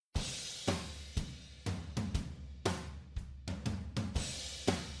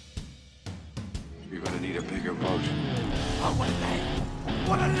You're gonna need a bigger boat. Oh, what a day!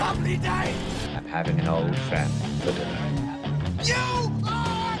 What a lovely day! I'm having an old friend for dinner. You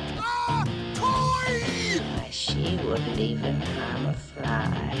are a toy! Why, she wouldn't even harm a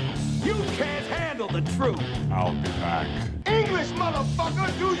fly. You can't handle the truth. I'll be back. English,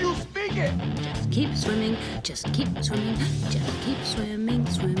 motherfucker, do you speak it? Just keep swimming, just keep swimming, just keep swimming,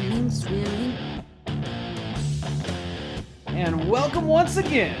 swimming, swimming. And welcome once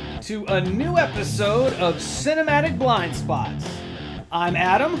again to a new episode of Cinematic Blind Spots. I'm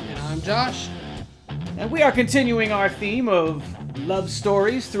Adam. And I'm Josh. And we are continuing our theme of love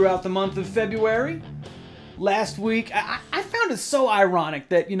stories throughout the month of February. Last week, I found it so ironic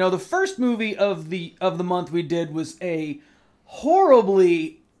that, the first movie of the month we did was a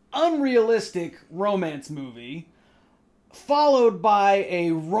horribly unrealistic romance movie, followed by a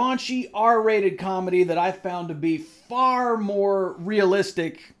raunchy R-rated comedy that I found to be far more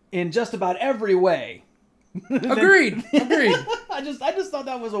realistic in just about every way. Agreed. I just thought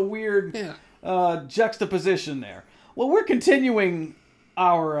that was a weird juxtaposition there. Well, we're continuing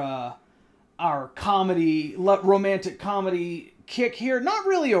our romantic comedy kick here. Not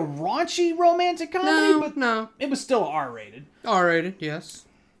really a raunchy romantic comedy, but it was still R-rated. R-rated, yes.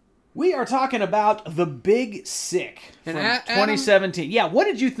 We are talking about The Big Sick from And 2017. Yeah, what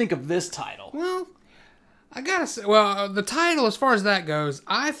did you think of this title? Well, I gotta say, the title, as far as that goes,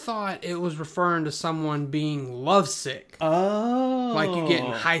 I thought it was referring to someone being lovesick. Oh. Like you get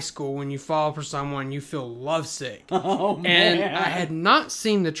in high school when you fall for someone, you feel lovesick. Oh, man. And I had not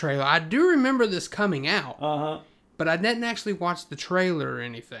seen the trailer. I do remember this coming out. Uh-huh. But I didn't actually watch the trailer or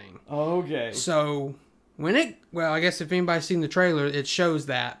anything. Okay. So, I guess if anybody's seen the trailer, it shows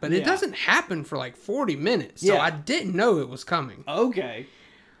that. But it doesn't happen for like 40 minutes. So I didn't know it was coming. Okay.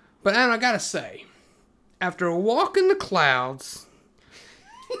 But Adam, I gotta say, after a walk in the clouds,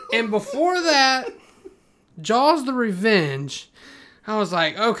 and before that, Jaws the Revenge, I was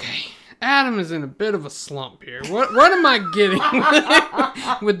like, okay, Adam is in a bit of a slump here. What am I getting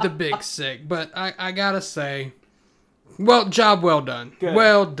with The Big Sick? But I gotta say, job well done. Good.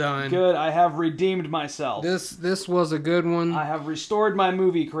 Well done. Good. I have redeemed myself. This was a good one. I have restored my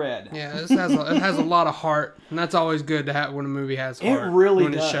movie cred. Yeah, it has a lot of heart, and that's always good to have when a movie has heart. It really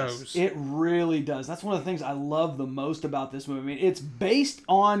when does. It shows. It really does. That's one of the things I love the most about this movie. I mean, it's based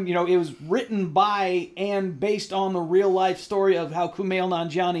on, it was written by and based on the real life story of how Kumail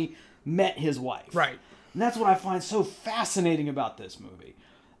Nanjiani met his wife. Right. And that's what I find so fascinating about this movie.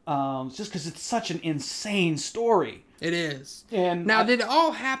 Just because it's such an insane story. It is. And now, did it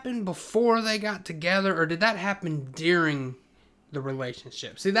all happen before they got together, or did that happen during the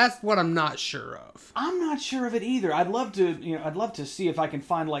relationship? See, that's what I'm not sure of. I'm not sure of it either. I'd love to see if I can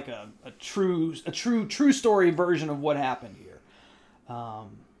find like a true story version of what happened here.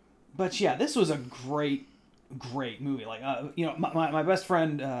 But yeah, this was a great movie. Like, my best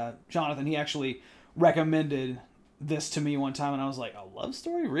friend Jonathan, he actually recommended this to me one time, and I was like, a love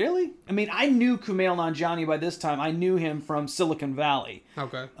story? Really? I mean, I knew Kumail Nanjiani by this time. I knew him from Silicon Valley.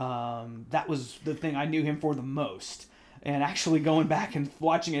 Okay. That was the thing I knew him for the most. And actually going back and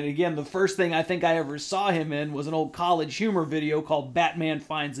watching it again, the first thing I think I ever saw him in was an old College Humor video called Batman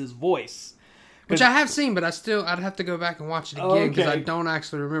Finds His Voice. Which I have seen, but I'd have to go back and watch it again because Okay. I don't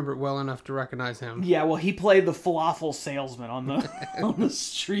actually remember it well enough to recognize him. Yeah, well, he played the falafel salesman on the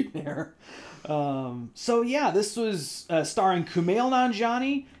street there. So yeah, this was starring Kumail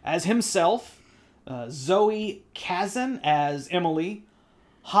Nanjiani as himself, Zoe Kazan as Emily,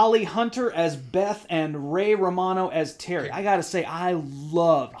 Holly Hunter as Beth, and Ray Romano as Terry. I gotta say, I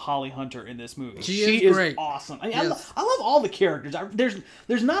loved Holly Hunter in this movie. She is great. Awesome. I mean, Yes. I love all the characters.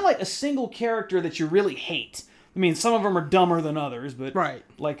 There's not like a single character that you really hate. I mean, some of them are dumber than others, but Right.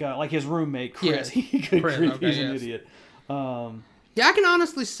 like his roommate Chris. Yeah. He's an yes. idiot. Yeah, I can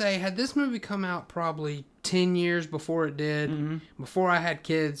honestly say, had this movie come out probably 10 years before it did, before I had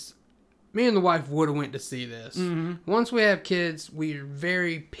kids, me and the wife would have went to see this. Once we have kids, we're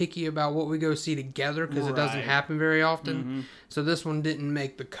very picky about what we go see together because it doesn't Right. happen very often. So this one didn't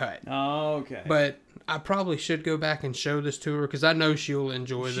make the cut. Oh, okay. But I probably should go back and show this to her because I know she'll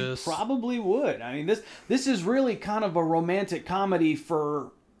enjoy She this. probably would. I mean, this is really kind of a romantic comedy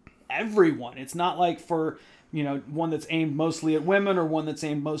for everyone. It's not like for, one that's aimed mostly at women or one that's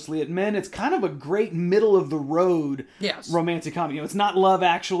aimed mostly at men. It's kind of a great middle of the road romantic comedy. It's not Love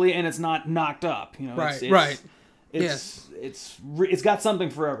Actually and it's not Knocked Up. Right. It's got something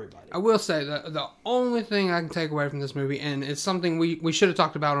for everybody. I will say that the only thing I can take away from this movie, and it's something we should have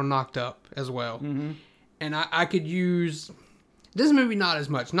talked about on Knocked Up as well, and I could use This movie, not as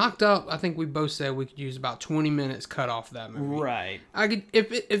much. Knocked Up, I think we both said we could use about 20 minutes cut off that movie. Right. I could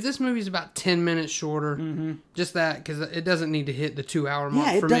if this movie's about 10 minutes shorter, just that, because it doesn't need to hit the 2-hour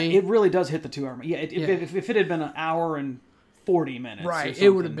mark for me. It really does hit the 2 hour mark. Yeah, if it had been an hour and 40 minutes. Right, it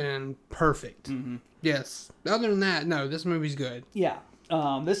would have been perfect. Yes. Other than that, no, this movie's good. Yeah.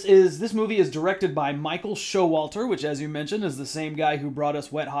 This movie is directed by Michael Showalter, which, as you mentioned, is the same guy who brought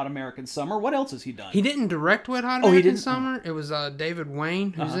us Wet Hot American Summer. What else has he done? He didn't direct Wet Hot American Summer. It was David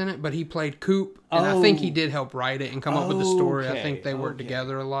Wayne who's in it, but he played Coop, and I think he did help write it and come up with the story. I think they worked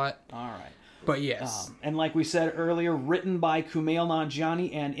together a lot. All right. But yes. And like we said earlier, written by Kumail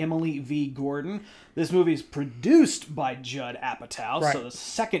Nanjiani and Emily V. Gordon. This movie is produced by Judd Apatow, so the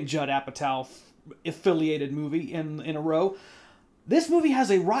second Judd Apatow affiliated movie in a row. This movie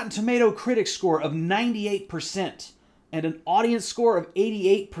has a Rotten Tomato critic score of 98% and an audience score of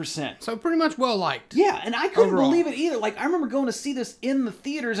 88%. So pretty much well liked. Yeah, and I couldn't overall. believe it either. Like, I remember going to see this in the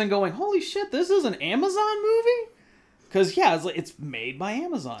theaters and going, holy shit, this is an Amazon movie? Because, yeah, it's made by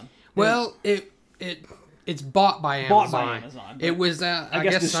Amazon. Well, it's bought by Amazon. Bought by Amazon. It was, I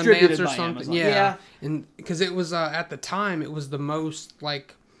guess distributed Sundance or by something. Amazon. Yeah. And because it was, at the time, it was the most,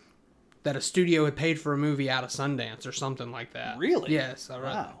 like, that a studio had paid for a movie out of Sundance or something like that. Really? Yes. I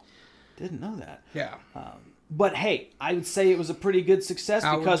read Wow. Didn't know that. Yeah. But hey, I would say it was a pretty good success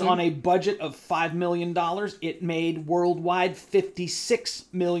because on a budget of $5 million, it made worldwide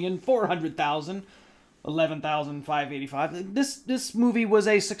 $56,400,000, 11,585. This movie was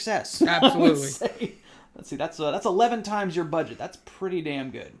a success. Absolutely. I would say. Let's see, that's 11 times your budget. That's pretty damn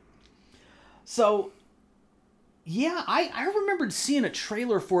good. So, yeah, I remembered seeing a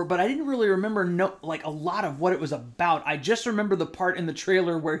trailer for it, but I didn't really remember a lot of what it was about. I just remember the part in the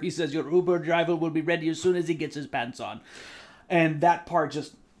trailer where he says, your Uber driver will be ready as soon as he gets his pants on. And that part I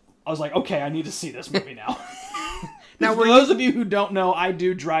was like, okay, I need to see this movie now. Now, for those of you who don't know, I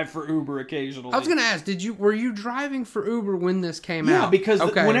do drive for Uber occasionally. I was going to ask, were you driving for Uber when this came out? Yeah, because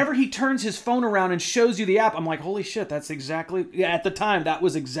whenever he turns his phone around and shows you the app, I'm like, holy shit, that's exactly... Yeah, at the time, that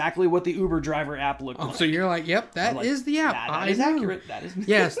was exactly what the Uber driver app looked like. So you're like, yep, that is the app. That is accurate. That is...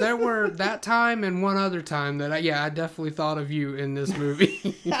 Yes, there were that time and one other time that I definitely thought of you in this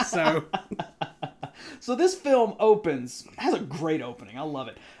movie. So this film has a great opening. I love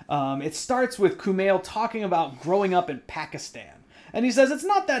it. It starts with Kumail talking about growing up in Pakistan. And he says it's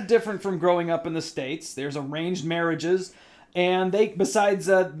not that different from growing up in the States. There's arranged marriages. And besides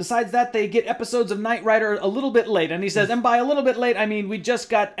that, they get episodes of Knight Rider a little bit late. And he says, and by a little bit late, I mean we just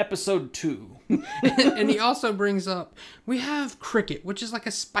got episode 2. And he also brings up, we have cricket, which is like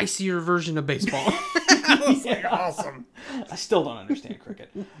a spicier version of baseball. I was like, awesome. I still don't understand cricket.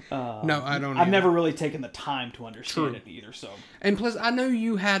 No, I don't. I've never really taken the time to understand it either. So, and plus, I know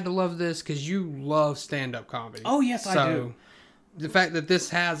you had to love this because you love stand-up comedy. Oh yes, I do. The fact that this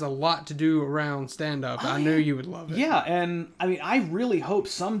has a lot to do around stand-up, I knew you would love it. Yeah, and I mean, I really hope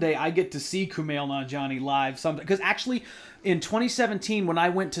someday I get to see Kumail Nanjiani live someday. Because actually, in 2017, when I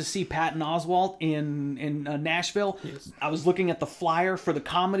went to see Patton Oswalt in Nashville, I was looking at the flyer for the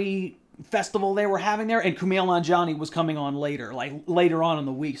comedy festival they were having there, and Kumail Nanjiani was coming on later on in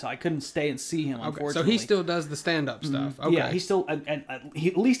the week, so I couldn't stay and see him, unfortunately. So he still does the stand-up stuff. Okay. Yeah, he still, at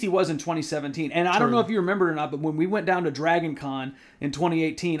least he was in 2017. And I don't know if you remember it or not, but when we went down to Dragon Con in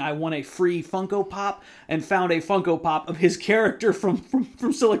 2018, I won a free Funko Pop and found a Funko Pop of his character from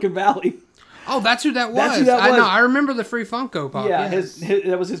Silicon Valley. Oh, that's who that was. That's who that was. I know. I remember the free Funko Pop. Yeah,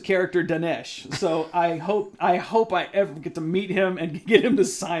 that was his character Dinesh. So I hope I ever get to meet him and get him to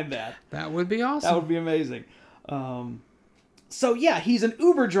sign that. That would be awesome. That would be amazing. So yeah, he's an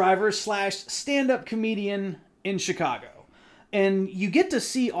Uber driver / stand-up comedian in Chicago, and you get to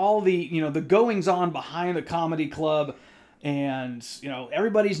see all the the goings on behind the comedy club. And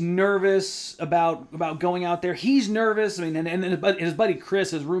everybody's nervous about going out there. He's nervous. I mean, and his buddy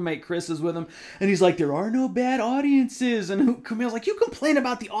Chris, his roommate Chris, is with him, and he's like, "There are no bad audiences." And Kumail's like, "You complain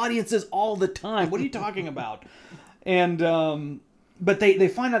about the audiences all the time. What are you talking about?" And but they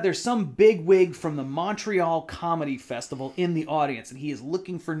find out there's some big wig from the Montreal Comedy Festival in the audience, and he is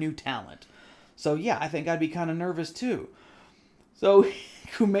looking for new talent. So yeah, I think I'd be kind of nervous too. So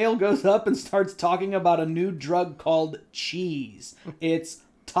Kumail goes up and starts talking about a new drug called cheese. It's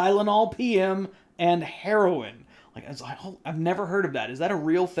Tylenol PM and heroin. I've never heard of that. Is that a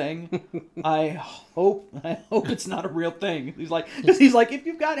real thing? I hope it's not a real thing. He's like, if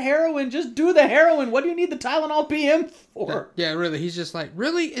you've got heroin, just do the heroin. What do you need the Tylenol PM for? Yeah, really. He's just like,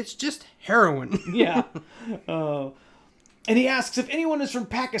 really? It's just heroin. Yeah. And he asks if anyone is from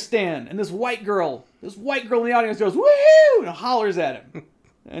Pakistan, and this white girl in the audience goes, "Woohoo!" and hollers at him.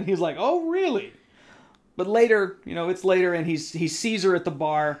 And he's like, "Oh, really?" But later, it's later, and he sees her at the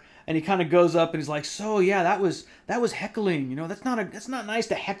bar, and he kind of goes up and he's like, "So yeah, that was heckling. That's not nice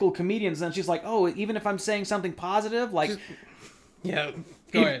to heckle comedians." And she's like, "Oh, even if I'm saying something positive, like." Yeah,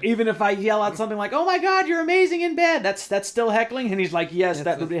 go ahead. Even if I yell out something like, "Oh my God, you're amazing in bed," that's still heckling? And he's like, "Yes,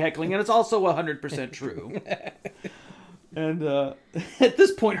 that would be heckling, and it's also 100% true." And at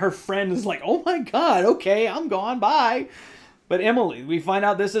this point, her friend is like, "Oh my God, okay, I'm gone, bye." But Emily, we find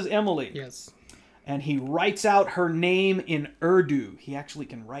out this is Emily. Yes. And he writes out her name in Urdu. He actually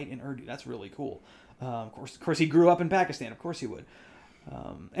can write in Urdu. That's really cool. Of course, he grew up in Pakistan. Of course he would.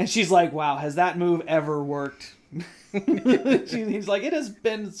 And she's like, "Wow, has that move ever worked?" He's like, "It has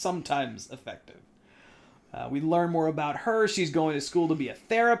been sometimes effective." We learn more about her. She's going to school to be a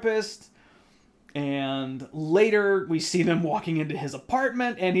therapist. And later we see them walking into his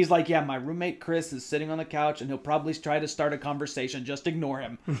apartment. And he's like, "Yeah, my roommate Chris is sitting on the couch and he'll probably try to start a conversation. Just ignore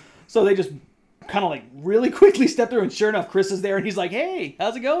him." So they just kind of like really quickly step through. And sure enough, Chris is there. And he's like, "Hey,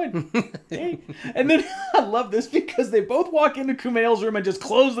 how's it going?" Hey. And then I love this because they both walk into Kumail's room and just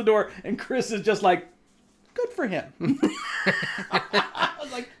close the door. And Chris is just like, "Good for him." I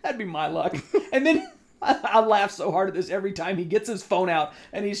was like, that'd be my luck. And then I laugh so hard at this every time he gets his phone out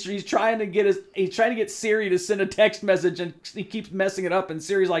and he's trying to get Siri to send a text message, and he keeps messing it up. And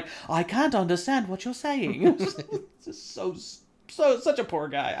Siri's like, "I can't understand what you're saying." It's just such a poor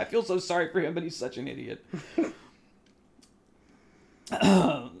guy. I feel so sorry for him, but he's such an idiot.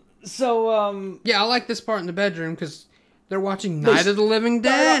 Yeah, I like this part in the bedroom because they're watching Night of the Living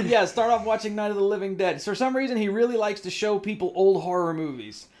Dead. Start off watching Night of the Living Dead. For some reason, he really likes to show people old horror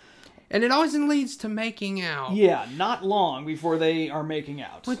movies. And it always leads to making out. Yeah, not long before they are making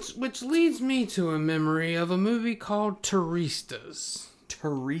out. Which leads me to a memory of a movie called Turistas.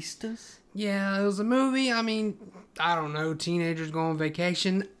 Turistas? Yeah, it was a movie, I don't know, teenagers go on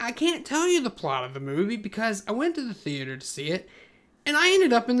vacation. I can't tell you the plot of the movie because I went to the theater to see it, and I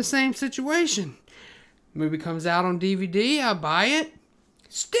ended up in the same situation. Movie comes out on DVD, I buy it.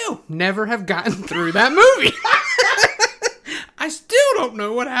 Still never have gotten through that movie. I still don't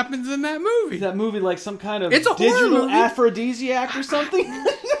know what happens in that movie. Is that movie like some kind of It's a horror digital movie. aphrodisiac or something?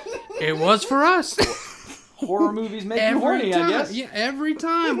 It was for us. Horror movies make you horny, I guess. Yeah, every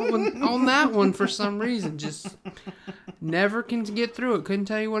time on that one for some reason. Just never can get through it. Couldn't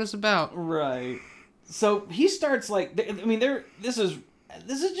tell you what it's about. Right. So he starts like, this is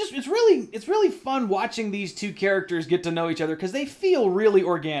just, it's really fun watching these two characters get to know each other because they feel really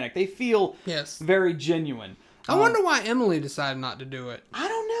organic. They feel very genuine. I wonder why Emily decided not to do it. I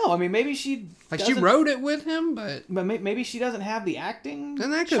don't know. Maybe she she wrote it with him, but maybe she doesn't have the acting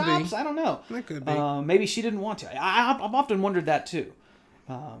and that could chops. be. I don't know. That could be. Maybe she didn't want to. I've often wondered that too.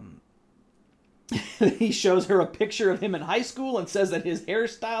 He shows her a picture of him in high school and says that his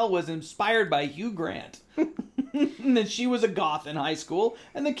hairstyle was inspired by Hugh Grant. And that she was a goth in high school,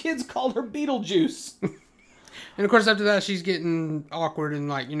 and the kids called her Beetlejuice. And of course, after that, she's getting awkward and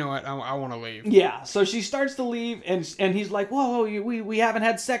like, you know what, I want to leave. Yeah, so she starts to leave, and he's like, "Whoa, we haven't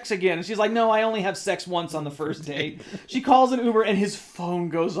had sex again." And she's like, "No, I only have sex once on the first date." She calls an Uber, and his phone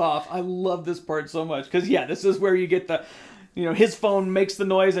goes off. I love this part so much, because, this is where you get the, his phone makes the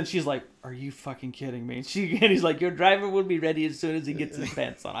noise, and she's like, "Are you fucking kidding me?" And he's like, "Your driver will be ready as soon as he gets his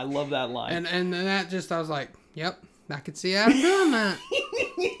pants on." I love that line. And that just, I was like, yep, I could see Adam doing that.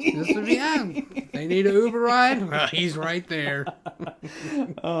 This would be Adam. They need an Uber ride? Well, he's right there.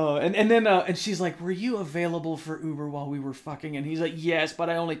 Oh, and then she's like, "Were you available for Uber while we were fucking?" And he's like, "Yes, but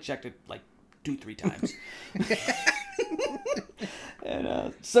I only checked it like 2-3 times."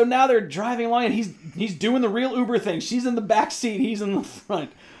 And so now they're driving along, and he's doing the real Uber thing. She's in the back seat, he's in the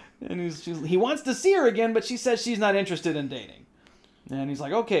front, and he wants to see her again, but she says she's not interested in dating. And he's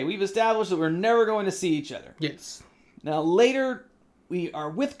like, "Okay, we've established that we're never going to see each other." Yes. Now later, we are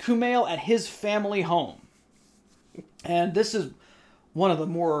with Kumail at his family home. And this is one of the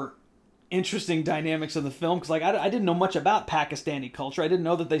more interesting dynamics of the film, because I didn't know much about Pakistani culture. I didn't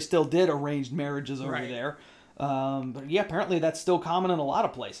know that they still did arranged marriages over there. But yeah, apparently that's still common in a lot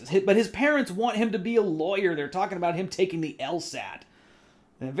of places. But his parents want him to be a lawyer. They're talking about him taking the LSAT.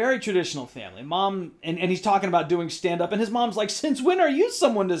 A very traditional family. Mom, and he's talking about doing stand-up, and his mom's like, "Since when are you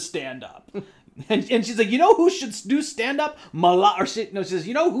someone to stand up?" And she's like, "You know who should do stand-up? Malala." She says,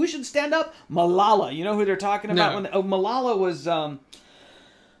 "You know who should stand up? Malala." You know who they're talking about? No. Malala was,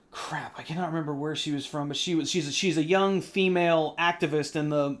 crap, I cannot remember where she was from, but she's a young female activist in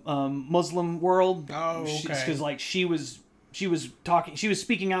the Muslim world. Oh, okay. Because like she was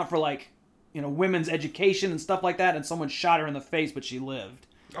speaking out for like, women's education and stuff like that, and someone shot her in the face, but she lived.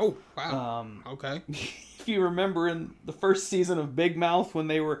 Oh, wow. Okay. If you remember in the first season of Big Mouth, when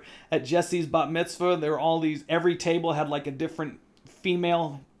they were at Jesse's bat mitzvah, there were all these, every table had like a different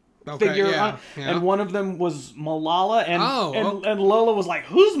female figure on, and one of them was Malala, and Lola was like,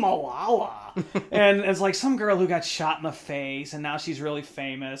 "Who's Malala?" And it's like some girl who got shot in the face, and now she's really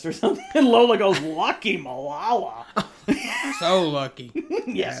famous or something. And Lola goes, "Lucky Malala." So lucky.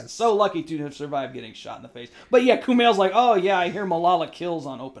 Yes, so lucky to have survived getting shot in the face. But yeah, Kumail's like, "Oh yeah, I hear Malala kills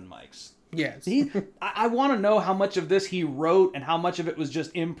on open mics." Yes. I want to know how much of this he wrote and how much of it was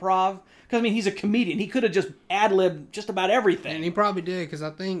just improv. Because, I mean, he's a comedian. He could have just ad-libbed just about everything. And he probably did, because I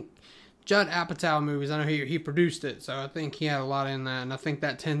think Judd Apatow movies, I know he produced it, so I think he had a lot in that, and I think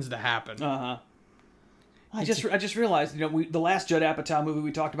that tends to happen. Uh-huh. I just realized, the last Judd Apatow movie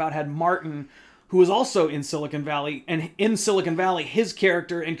we talked about had Martin, who was also in Silicon Valley, and in Silicon Valley, his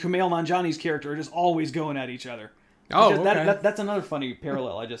character and Kumail Nanjiani's character are just always going at each other. Oh, okay. That's another funny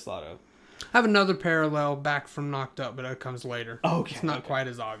parallel I just thought of. I have another parallel back from Knocked Up, but it comes later. Okay. It's not quite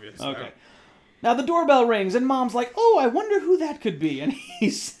as obvious. Okay. Though. Now the doorbell rings, and Mom's like, "Oh, I wonder who that could be." And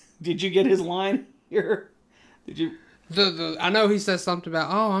did you get his line here? Did you? I know he says something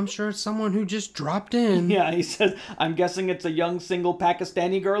about, "Oh, I'm sure it's someone who just dropped in." Yeah, he says, "I'm guessing it's a young single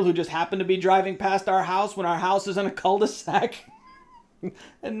Pakistani girl who just happened to be driving past our house when our house is in a cul-de-sac."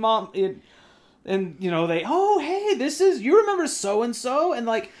 And Mom, they, "Oh, hey, you remember so-and-so?" And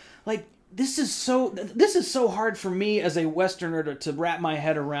like, this is so hard for me as a Westerner to wrap my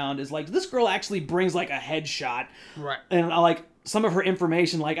head around. Is like, this girl actually brings like a headshot, right? And I like some of her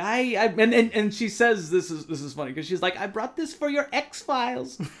information. Like and she says this is funny because she's like, "I brought this for your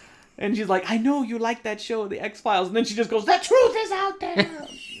X-Files," and she's like, "I know you like that show, the X-Files," and then she just goes, "The truth is out there."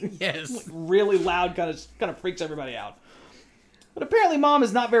 Yes, like, really loud, kind of freaks everybody out. But apparently, Mom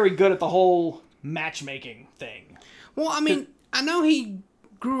is not very good at the whole matchmaking thing. Well, I mean, I know he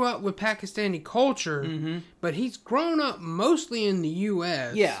grew up with Pakistani culture, but he's grown up mostly in the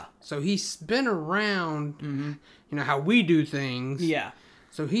U.S. Yeah. So he's been around, how we do things. Yeah.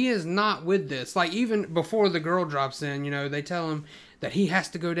 So he is not with this. Like, even before the girl drops in, they tell him that he has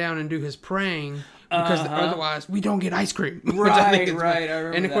to go down and do his praying because otherwise we don't get ice cream. Right, I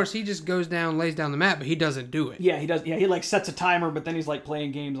remember and of course he just goes down, lays down the mat, but he doesn't do it. Yeah, he does. Yeah, he like sets a timer, but then he's like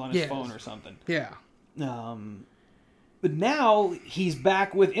playing games on his phone or something. Yeah. But now he's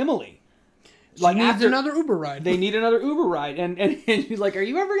back with Emily. Like, needs another Uber ride. They need another Uber ride. And he's like, "Are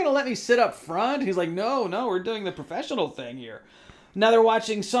you ever going to let me sit up front?" He's like, No, we're doing the professional thing here. Now they're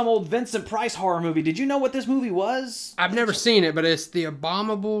watching some old Vincent Price horror movie. Did you know what this movie was? I've never seen it, but it's The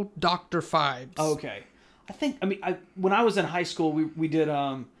Abominable Dr. Phibes. Okay. When I was in high school, we did...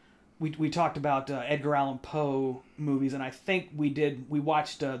 We talked about Edgar Allan Poe movies, and I think we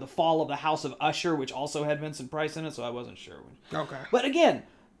watched The Fall of the House of Usher, which also had Vincent Price in it, so I wasn't sure. Okay. But again,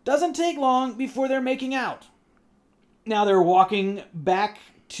 doesn't take long before they're making out. Now they're walking back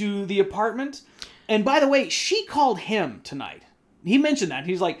to the apartment, and by the way, she called him tonight. He mentioned that.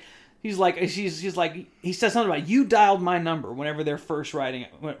 He says something about, "You dialed my number," whenever they're first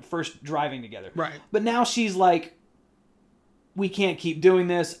driving together. Right. But now she's like, "We can't keep doing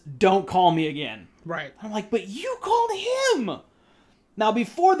this. Don't call me again." Right. I'm like, "But you called him." Now,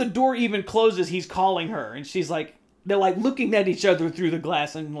 before the door even closes, he's calling her. And she's like, they're like looking at each other through the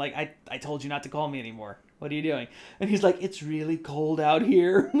glass. And like, I told you not to call me anymore. What are you doing? And he's like, "It's really cold out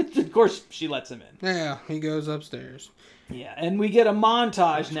here." Of course, she lets him in. Yeah, he goes upstairs. Yeah, and we get a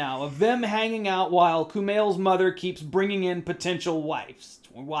montage now of them hanging out while Kumail's mother keeps bringing in potential wives.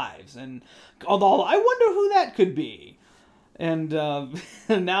 And although I wonder who that could be. And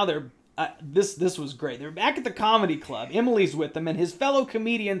now they're this was great. They're back at the comedy club. Emily's with them, and his fellow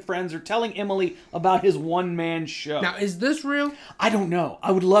comedian friends are telling Emily about his one-man show. Now, is this real? I don't know.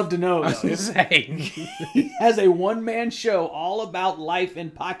 I would love to know. I was going to say. He has a one-man show all about life in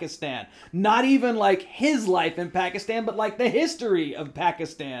Pakistan. Not even like his life in Pakistan, but like the history of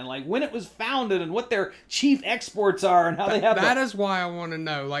Pakistan. Like when it was founded and what their chief exports are and how they have... That is why I want to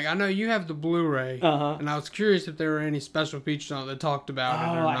know. Like, I know you have the Blu-ray, and I was curious if there were any special features on it that talked about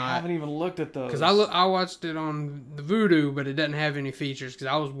it or not. I haven't even looked at those. Because I watched it on the Vudu, but it doesn't have any features because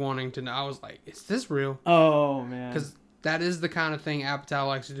I was wanting to know. I was like, is this real? Oh, man. Because that is the kind of thing Apatow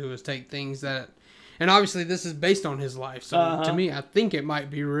likes to do, is take things that... And obviously this is based on his life, so to me, I think it might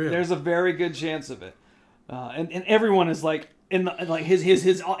be real. There's a very good chance of it. And everyone is like, in the, like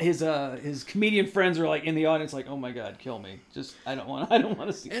his comedian friends are like in the audience, like, oh my god, kill me. Just I don't want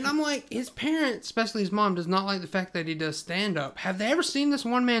to see. And I'm like, his parents, especially his mom, does not like the fact that he does stand up. Have they ever seen this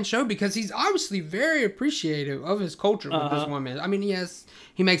one man show? Because he's obviously very appreciative of his culture with this one man. I mean,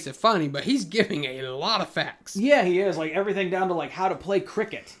 he makes it funny, but he's giving a lot of facts. Yeah, he is, like everything down to like how to play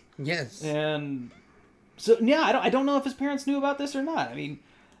cricket. Yes. And so yeah, I don't know if his parents knew about this or not. I mean,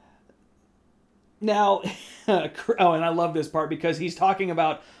 now, and I love this part because he's talking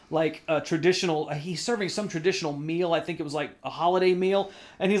about like a traditional, he's serving some traditional meal. I think it was like a holiday meal.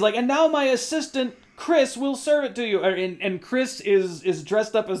 And he's like, and now my assistant, Chris, will serve it to you. And Chris is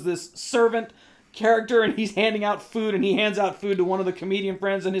dressed up as this servant character, and he's handing out food, and he hands out food to one of the comedian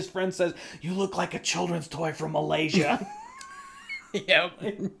friends, and his friend says, you look like a children's toy from Malaysia. Yep.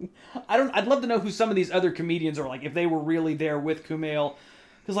 I'd love to know who some of these other comedians are like, if they were really there with Kumail.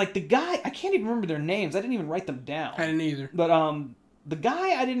 Because, like, the guy, I can't even remember their names. I didn't even write them down. I didn't either. But, the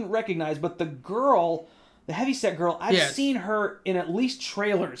guy I didn't recognize, but the girl, the heavyset girl, I've seen her in at least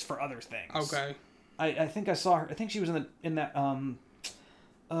trailers for other things. Okay. I think I saw her. I think she was in that,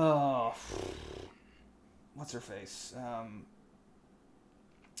 what's her face?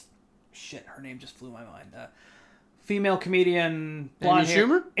 Shit, her name just flew my mind. Female comedian, blonde hair.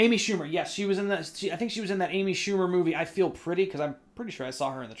 Schumer? Amy Schumer, yes. She was in that. I think she was in that Amy Schumer movie, I Feel Pretty, because I'm pretty sure I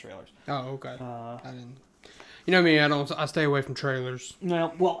saw her in the trailers. Oh, okay. I didn't. You know me, I stay away from trailers.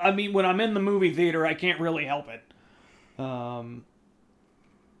 Well, I mean, when I'm in the movie theater, I can't really help it.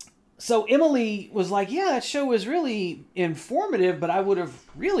 So Emily was like, yeah, that show was really informative, but I would have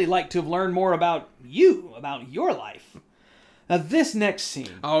really liked to have learned more about you, about your life. Now, this next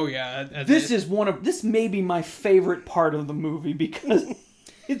scene. Oh, yeah. This may be my favorite part of the movie because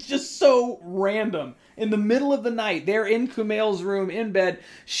it's just so random. In the middle of the night, they're in Kumail's room, in bed.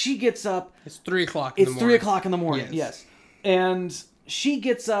 She gets up. It's 3 o'clock in the morning. It's 3 o'clock in the morning, yes. And she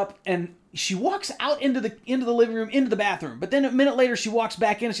gets up and she walks out into the living room, into the bathroom. But then a minute later, she walks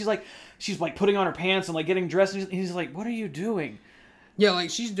back in and she's like putting on her pants and like getting dressed. And he's like, what are you doing? Yeah, like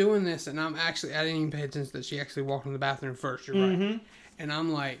she's doing this, and I didn't even pay attention that she actually walked in the bathroom first. You're right. And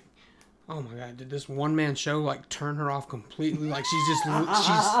I'm like, oh my god, did this one man show like turn her off completely? Like she's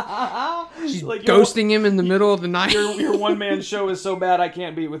like, ghosting him in the middle of the night. Your one man show is so bad I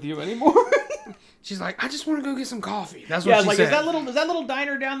can't be with you anymore. She's like, I just want to go get some coffee. That's what she like, said. Is that little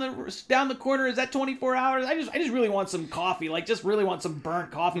diner down the corner? Is that 24 hours? I just really want some coffee. Like, just really want some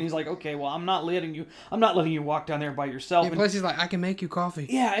burnt coffee. And he's like, okay, well, I'm not letting you walk down there by yourself. Yeah, plus he's like, I can make you coffee.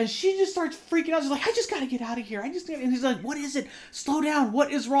 Yeah, and she just starts freaking out. She's like, I just got to get out of here. And he's like, what is it? Slow down.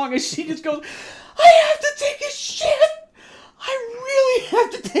 What is wrong? And she just goes, I have to take a shit. I really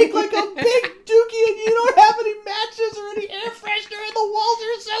have to take like a big dookie, and you don't have any matches or any air freshener, and the walls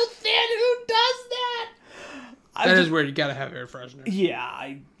are so thin. Who does that? That is weird. You gotta have air freshener. Yeah,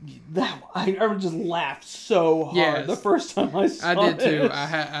 I just laughed so hard the first time I saw it. I did too. I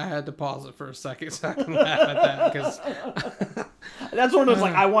had to pause it for a second so I can laugh at that because that's one of those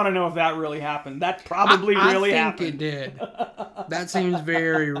like I want to know if that really happened. That probably really happened. I think it did. That seems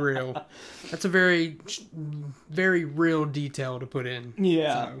very real. That's a very, very real detail to put in.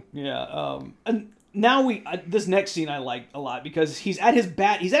 Yeah, so. Yeah. And now this next scene I like a lot because he's at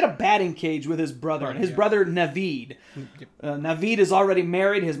a batting cage with his brother, and his brother Naveed. Naveed is already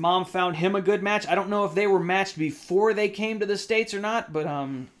married. His mom found him a good match. I don't know if they were matched before they came to the States or not, but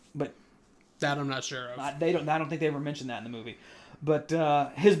that I'm not sure of. I don't think they ever mentioned that in the movie. But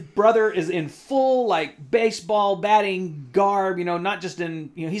his brother is in full like baseball batting garb, not just in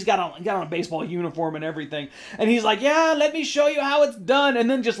he's got on a baseball uniform and everything. And he's like, "Yeah, let me show you how it's done." And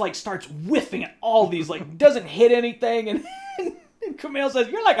then just like starts whiffing at all these, like doesn't hit anything. And Kumail says,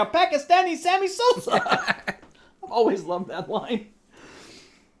 "You're like a Pakistani Sammy Sosa." I've always loved that line.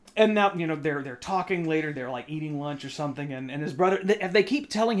 And now, they're talking later. They're like eating lunch or something, and his brother, they keep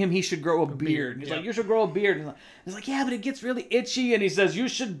telling him he should grow a beard. He's like, "You should grow a beard." And he's like, "Yeah, but it gets really itchy." And he says, "You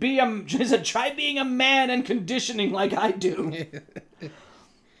should he said, try being a man and conditioning like I do."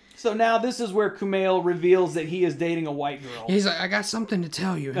 So now this is where Kumail reveals that he is dating a white girl. He's like, "I got something to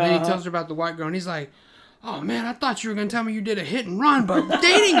tell you." And then he tells her about the white girl, and he's like, "Oh man, I thought you were gonna tell me you did a hit and run, but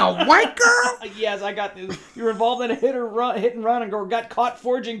dating a white girl?" Yes, I got this. You were involved in a hit and run, and got caught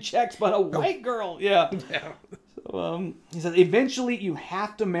forging checks, but a white girl. Yeah. So, he says, eventually you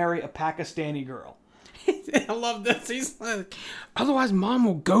have to marry a Pakistani girl. I love this. He's like, otherwise mom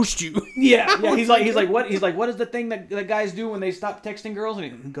will ghost you. Yeah. He's like, what? He's like, what is the thing that guys do when they stop texting girls? And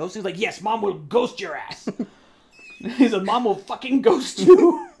he ghosts. He's like, yes, mom will ghost your ass. He said, mom will fucking ghost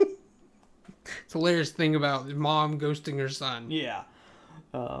you. It's a hilarious thing about mom ghosting her son. Yeah.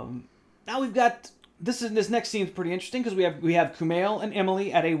 Now we've got this next scene is pretty interesting because we have Kumail and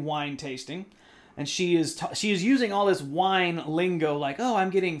Emily at a wine tasting, and she is using all this wine lingo like, oh, I'm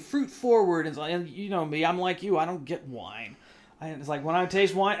getting fruit forward, and you know me, I'm like you, I don't get wine. It's like when I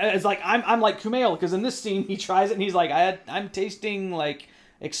taste wine, it's like I'm like Kumail, because in this scene he tries it and he's like, I'm tasting like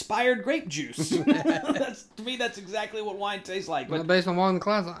expired grape juice. To me, that's exactly what wine tastes like. Well, based on walking the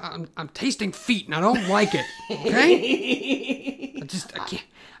clouds, I'm tasting feet and I don't like it. Okay,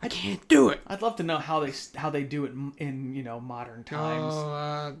 I can't do it. I'd love to know how they do it in modern times.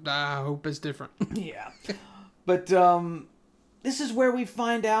 Oh, I hope it's different. Yeah, but this is where we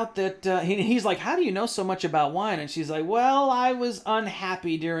find out that he's like, how do you know so much about wine? And she's like, well, I was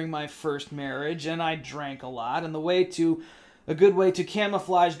unhappy during my first marriage and I drank a lot, and a good way to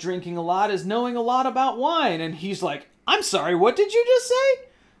camouflage drinking a lot is knowing a lot about wine. And he's like, I'm sorry, what did you just say?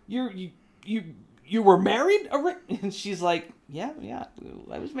 You were married? And she's like, yeah,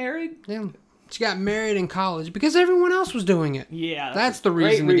 I was married. Yeah. She got married in college because everyone else was doing it. Yeah. That's the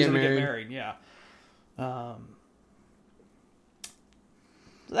reason to get married. Yeah.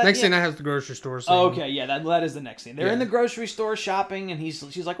 Next scene, I have the grocery store scene. Oh, okay, yeah, that is the next scene. They're in the grocery store shopping, and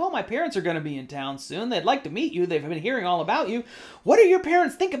she's like, well, my parents are going to be in town soon. They'd like to meet you. They've been hearing all about you. What do your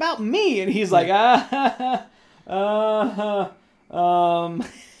parents think about me? And he's like,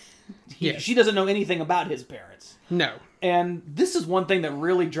 She doesn't know anything about his parents. No. And this is one thing that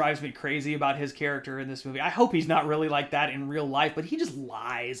really drives me crazy about his character in this movie. I hope he's not really like that in real life, but he just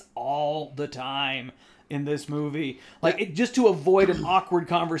lies all the time in this movie. Like, just to avoid an awkward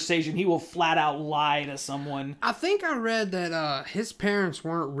conversation, he will flat out lie to someone. I think I read that his parents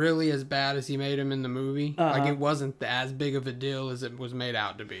weren't really as bad as he made them in the movie. Like, it wasn't as big of a deal as it was made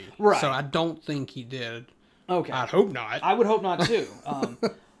out to be. Right. So I don't think he did. Okay. I'd hope not. I would hope not, too.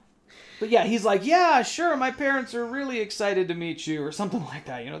 But yeah, he's like, yeah, sure, my parents are really excited to meet you, or something like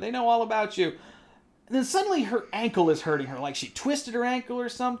that. They know all about you. And then suddenly her ankle is hurting her, like she twisted her ankle or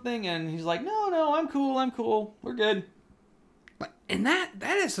something, and he's like, no, I'm cool, we're good. And that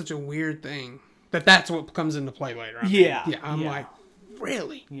is such a weird thing, that's what comes into play later. I'm like,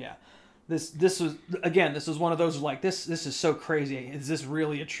 really? Yeah. This was one of those like, this is so crazy. Is this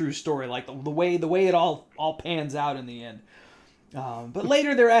really a true story? Like the way it all pans out in the end. But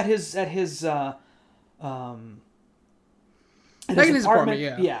later they're at his apartment,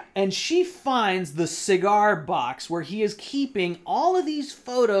 yeah. And she finds the cigar box where he is keeping all of these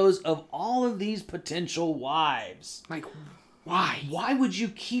photos of all of these potential wives. Like, why? Why would you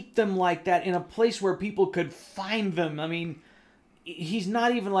keep them like that in a place where people could find them? I mean, he's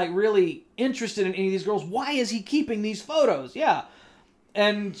not even like really interested in any of these girls. Why is he keeping these photos? Yeah.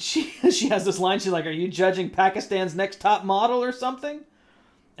 And she has this line, she's like, are you judging Pakistan's next top model or something?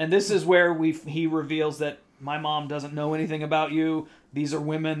 And this is where he reveals that my mom doesn't know anything about you. These are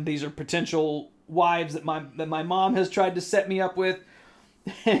women. These are potential wives that my mom has tried to set me up with.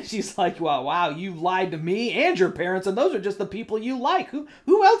 And she's like, wow, you lied to me and your parents, and those are just the people you like.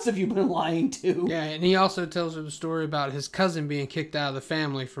 Who else have you been lying to? Yeah, and he also tells her the story about his cousin being kicked out of the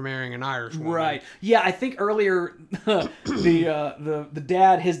family for marrying an Irish woman. Right. Yeah, I think earlier the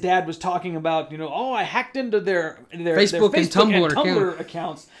his dad was talking about, I hacked into their Facebook and Tumblr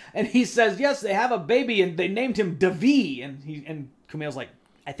accounts. And he says, yes, they have a baby, and they named him Davi. And Kumail's like,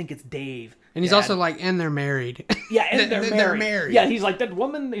 I think it's Dave. And he's also like, and they're married. Yeah, and they're married. Yeah, he's like, that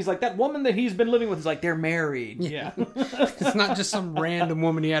woman that he's been living with is like, they're married. Yeah. It's not just some random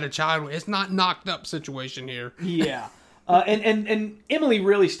woman he had a child with. It's not knocked up situation here. Yeah. And Emily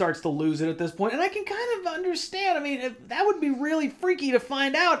really starts to lose it at this point, and I can kind of understand. I mean, that would be really freaky to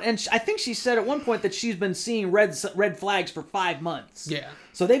find out. And I think she said at one point that she's been seeing red flags for 5 months. Yeah.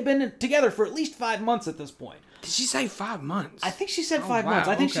 So they've been together for at least 5 months at this point. Did she say 5 months? I think she said 5 months.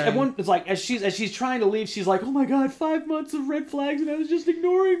 I think okay. It's like as she's trying to leave, she's like, "Oh my God, 5 months of red flags, and I was just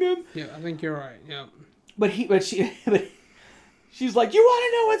ignoring them." Yeah, I think you're right. Yeah. But she's like, "You want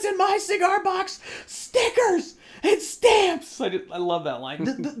to know what's in my cigar box? Stickers and stamps." I love that line.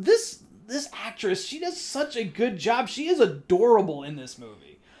 This actress, she does such a good job. She is adorable in this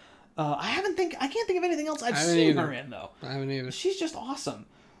movie. I can't think of anything else I've seen her in though. I haven't either. She's just awesome.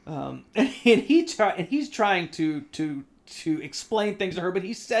 And he's trying to explain things to her, but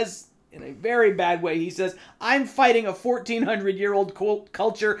he says in a very bad way. He says, "I'm fighting a 1,400-year-old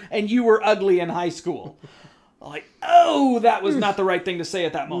culture, and you were ugly in high school." Like, oh, that was not the right thing to say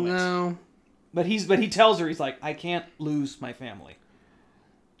at that moment. No. But he tells her, he's like, "I can't lose my family."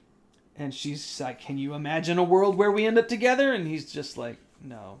 And she's like, "Can you imagine a world where we end up together?" And he's just like,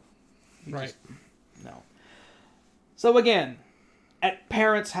 "No." No. So again, at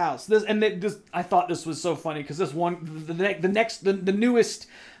parents' house, I thought this was so funny because this one, the newest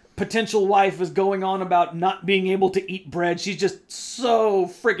potential wife is going on about not being able to eat bread. She's just so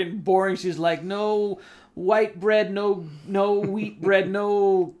freaking boring. She's like, no white bread, no wheat bread,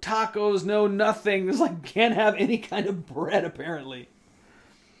 no tacos, no nothing. It's like, can't have any kind of bread, apparently.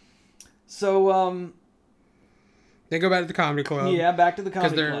 So, They go back to the comedy club. yeah, back to the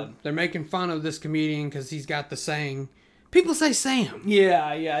comedy club. They're making fun of this comedian because he's got the saying, people say Sam.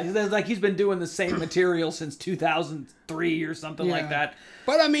 Yeah. It's like he's been doing the same material since 2003 or something like that.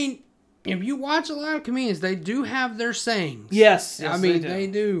 But I mean, if you watch a lot of comedians, they do have their sayings. Yes, I mean, they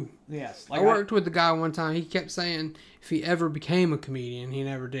do. Yes. I worked with the guy one time. He kept saying if he ever became a comedian, he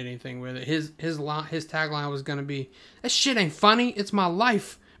never did anything with it. His tagline was going to be, that shit ain't funny, it's my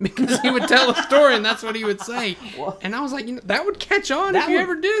life. Because he would tell a story and that's what he would say. And I was like, that would catch on if you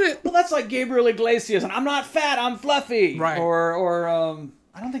ever did it. Well, that's like Gabriel Iglesias, and I'm not fat, I'm fluffy. Right. Or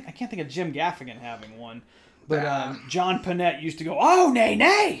I can't think of Jim Gaffigan having one. But John Panette used to go, oh, nay,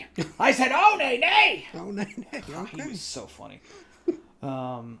 nay. I said, oh, nay, nay. Oh, nay. Oh, he was so funny.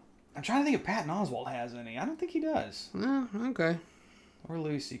 I'm trying to think if Patton Oswalt has any. I don't think he does. Oh, okay. Or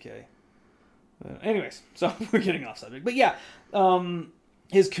Louis C.K. Anyways, so we're getting off subject. But yeah,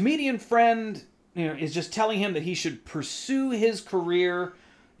 his comedian friend, is just telling him that he should pursue his career.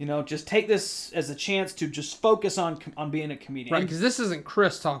 Just take this as a chance to just focus on being a comedian. Right, because this isn't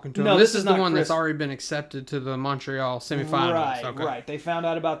Chris talking to him. No, this is the not one Chris. that's already been accepted to the Montreal semifinals. Right. They found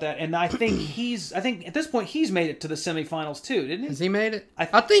out about that, and I think at this point he's made it to the semifinals too, didn't he? Has he made it?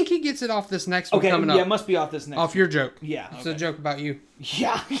 I think he gets it off this next one coming up. Yeah, it must be off this next Off one. your joke. Yeah. It's a joke about you.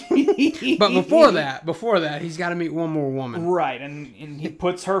 Yeah. But before that, he's got to meet one more woman. Right, and he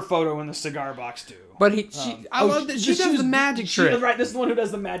puts her photo in the cigar box too. But I love that she does the magic trick. Right, this is the one who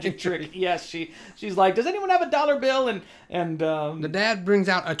does the magic trick. Yes, she's like, does anyone have a dollar bill? And the dad brings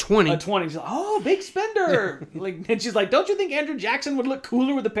out a 20. A 20. She's like, oh, big spender. And she's like, don't you think Andrew Jackson would look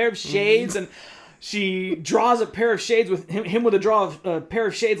cooler with a pair of shades? And she draws a pair of shades with him with a pair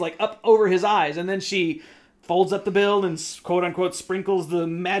of shades like up over his eyes, and then she folds up the bill and quote unquote sprinkles the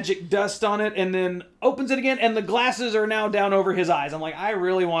magic dust on it, and then opens it again, and the glasses are now down over his eyes. I'm like, I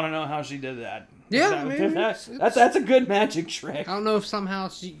really want to know how she did that. Yeah, that's a good magic trick. I don't know if somehow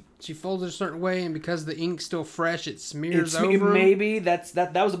she folds it a certain way, and because the ink's still fresh, it smears over. Maybe that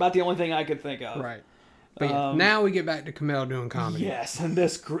was about the only thing I could think of. Right. But now we get back to Kumail doing comedy. Yes, and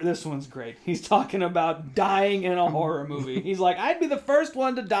this one's great. He's talking about dying in a horror movie. He's like, I'd be the first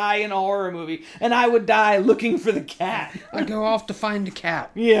one to die in a horror movie, and I would die looking for the cat. I go off to find the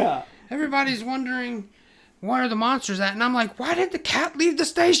cat. Yeah. Everybody's wondering, where are the monsters at? And I'm like, why did the cat leave the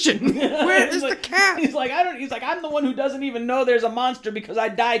station? Where is the cat? He's like, I'm the one who doesn't even know there's a monster because I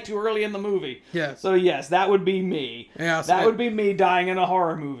died too early in the movie. Yes. So yes, that would be me. Yeah, that would be me dying in a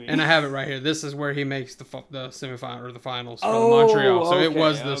horror movie. And I have it right here. This is where he makes the semifinal or the finals from Montreal. So it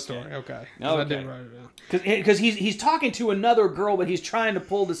was this story. Okay. I did write it down. Because he's talking to another girl, but he's trying to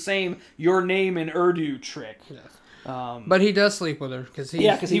pull the same your name in Urdu trick. Yes. But he does sleep with her because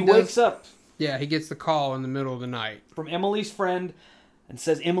he wakes up. Yeah, he gets the call in the middle of the night from Emily's friend and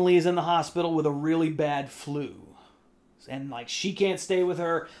says Emily is in the hospital with a really bad flu. And, she can't stay with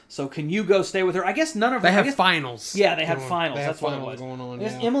her, so can you go stay with her? I guess none of them... They have finals. Yeah, they had finals. That's what it was. Going on, I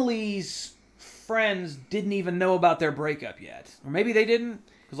guess Emily's friends didn't even know about their breakup yet. Or maybe they didn't.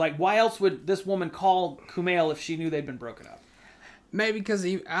 Because, why else would this woman call Kumail if she knew they'd been broken up? Maybe because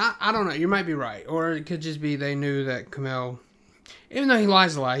I don't know. You might be right. Or it could just be they knew that Kumail... Even though he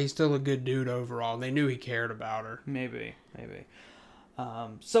lies a lot, he's still a good dude overall. They knew he cared about her. Maybe.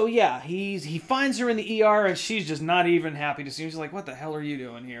 So yeah, he finds her in the ER, and she's just not even happy to see him. She's like, what the hell are you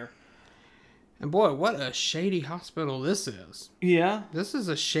doing here? And boy, what a shady hospital this is. Yeah? This is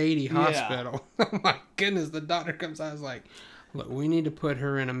a shady hospital. Oh my goodness, the doctor comes out and is like, look, we need to put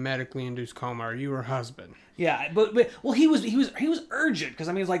her in a medically induced coma. Are you her husband? Yeah, but he was urgent because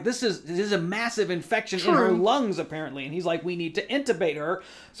he's like, this is a massive infection in her lungs apparently, and he's like, we need to intubate her.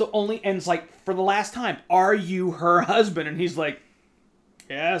 And it's like, for the last time, are you her husband? And he's like,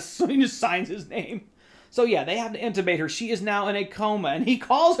 yes. So he just signs his name. So yeah, they have to intubate her. She is now in a coma, and he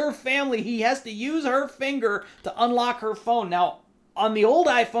calls her family. He has to use her finger to unlock her phone. Now, on the old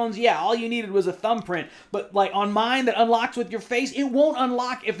iPhones, yeah, all you needed was a thumbprint. But on mine that unlocks with your face, it won't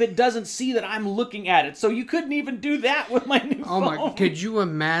unlock if it doesn't see that I'm looking at it. So you couldn't even do that with my new phone. Oh my! Could you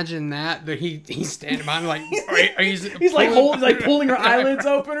imagine that he's standing by me he's pulling her eyelids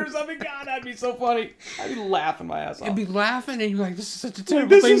open or something? God, that'd be so funny. I'd be laughing my ass off. I'd be laughing, and you're like, "This is such a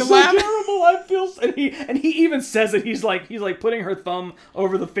terrible thing to laugh." This is so terrible. I feel. And he even says it. He's like putting her thumb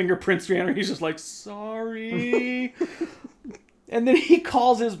over the fingerprint scanner. He's just like, sorry. And then he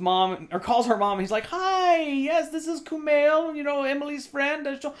calls his mom, or calls her mom, and he's like, "Hi, yes, this is Kumail, Emily's friend."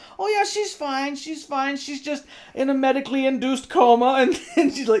 And "Oh, yeah, she's fine, she's just in a medically induced coma." And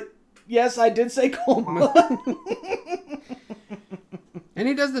then she's like, "Yes, I did say coma." And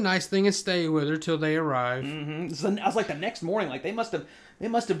he does the nice thing and stay with her till they arrive. Mm-hmm. So I was like, the next morning, like, they must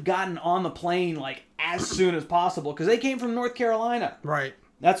have gotten on the plane, like, as soon as possible, because they came from North Carolina. Right.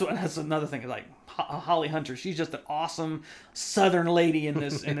 That's another thing. Like Holly Hunter, she's just an awesome Southern lady in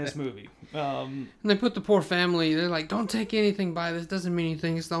this movie. And they put the poor family. They're like, "Don't take anything by this. Doesn't mean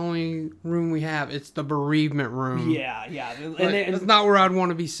anything. It's the only room we have. It's the bereavement room." Yeah. Like, it's not where I'd want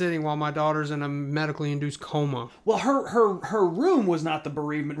to be sitting while my daughter's in a medically induced coma. Well, her room was not the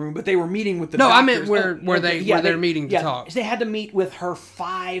bereavement room, but they were meeting with the No, doctors. I meant where they're meeting to talk. They had to meet with her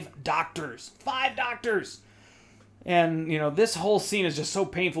 5 doctors. 5 doctors. And, this whole scene is just so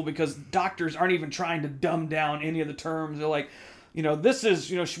painful because doctors aren't even trying to dumb down any of the terms. They're like, this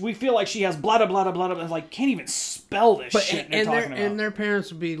is, we feel like she has blah, blah, blah, blah, blah. Like, can't even spell this shit they're talking about. And their parents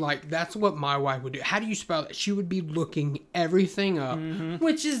would be like, that's what my wife would do. How do you spell that? She would be looking everything up,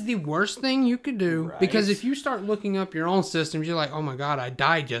 which is the worst thing you could do. Right. Because if you start looking up your own systems, you're like, "Oh my God, I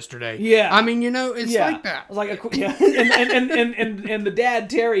died yesterday." Yeah. I mean, it's like that. It's like and the dad,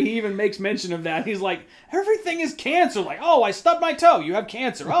 Terry, he even makes mention of that. He's like, "Everything is cancer." Like, "Oh, I stubbed my toe. You have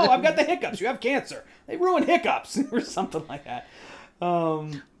cancer. Oh, I've got the hiccups. You have cancer." They ruin hiccups or something like that.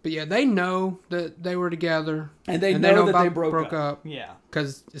 But yeah, they know that they were together, and they know that they broke up. Yeah,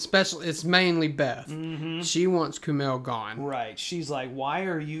 because especially it's mainly Beth. Mm-hmm. She wants Kumail gone. Right. She's like, "Why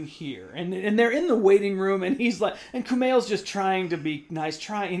are you here?" And they're in the waiting room, and he's like, and Kumail's just trying to be nice,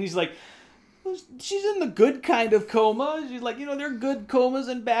 and he's like, "She's in the good kind of coma." She's like, there are good comas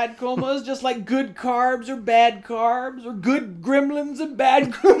and bad comas, just like good carbs or bad carbs, or good gremlins and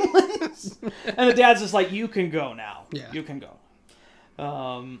bad gremlins. And the dad's just like, "You can go now. Yeah. You can go."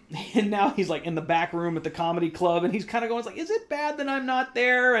 And now he's like in the back room at the comedy club, and he's kind of going, "Is it bad that I'm not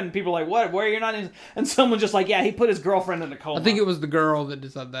there?" And people are like, "What? Where are you not in?" And someone's just like, "Yeah, he put his girlfriend in a coma." I think it was the girl that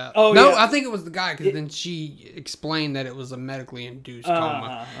said that. Oh, no, yeah. I think it was the guy, because then she explained that it was a medically induced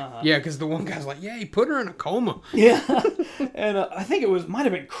coma. Yeah, because the one guy's like, "Yeah, he put her in a coma." Yeah, and I think might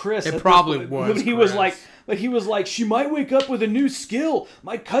have been Chris. It probably was. He was like, "She might wake up with a new skill.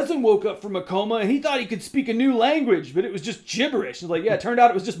 My cousin woke up from a coma, and he thought he could speak a new language, but it was just gibberish." It's like, yeah, it turned out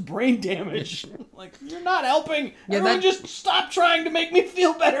it was just brain damage. Like, you're not helping. Yeah, Everyone just stop trying to make me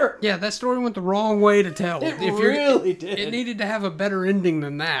feel better. Yeah, that story went the wrong way to tell. It really did. It needed to have a better ending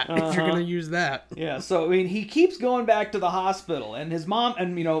than that if you're going to use that. Yeah, so, he keeps going back to the hospital, and his mom,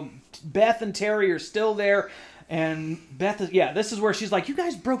 and, Beth and Terry are still there, and Beth this is where she's like, "You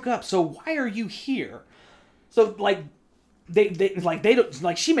guys broke up, so why are you here?" So, they don't,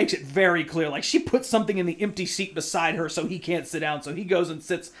 like, she makes it very clear. Like, she puts something in the empty seat beside her so he can't sit down. So he goes and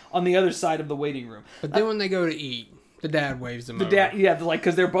sits on the other side of the waiting room. But then when they go to eat, the dad waves them over.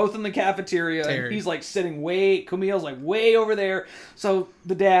 Because they're both in the cafeteria. And he's, like, sitting Kumail's, like, way over there. So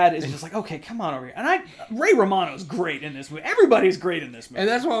the dad is just like, "Okay, come on over here." And Ray Romano's great in this movie. Everybody's great in this movie. And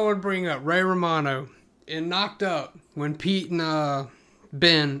that's what I want to bring up. Ray Romano in Knocked Up, when Pete and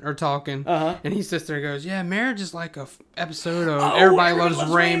Ben are talking, and he sits there and goes, "Yeah, marriage is like a episode of Everybody Loves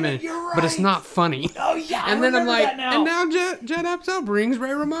Raymond, right. But it's not funny." Oh, yeah, and then I'm like, and now Judd Apatow brings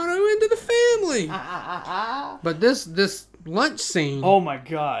Ray Romano into the family. But this lunch scene, oh my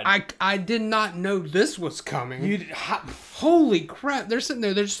God, I did not know this was coming. Holy crap! They're sitting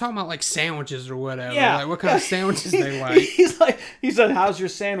there, they're just talking about like sandwiches or whatever. Yeah, like what kind of sandwiches they like. He said, "How's your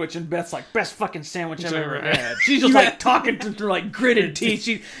sandwich?" And Beth's like, "Best fucking sandwich I've ever had." She's just like talking through like gritted teeth.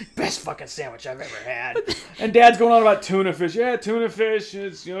 She, "Best fucking sandwich I've ever had." And Dad's going on about tuna fish. Yeah, tuna fish.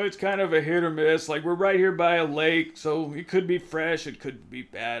 It's it's kind of a hit or miss. Like, we're right here by a lake, so it could be fresh, it could be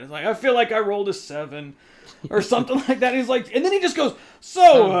bad. It's like, I feel like I rolled a 7 or something like that. And he's like, and then he just goes,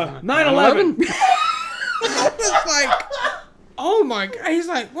 "So 9/11." It's like, oh my God. He's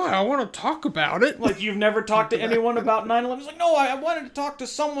like, "Well, I want to talk about it." Like, you've never talked to anyone about 9/11? He's like, "No, I wanted to talk to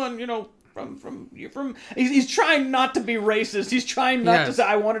someone, from he's trying not to be racist. He's trying not to say,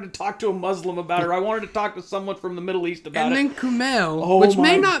 I wanted to talk to a Muslim about it, or I wanted to talk to someone from the Middle East about it." And then Kumail, which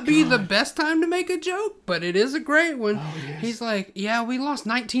may not be the best time to make a joke, but it is a great one. Oh, yes. He's like, "Yeah, we lost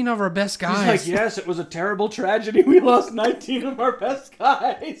 19 of our best guys." He's like, "Yes, it was a terrible tragedy. We lost 19 of our best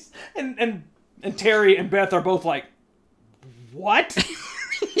guys." And Terry and Beth are both like, "What?"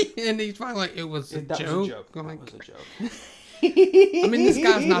 And he's finally like, "It was a joke." That was a joke. I mean, this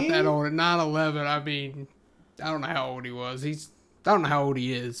guy's not that old. At 9/11, I mean, I don't know how old he was. I don't know how old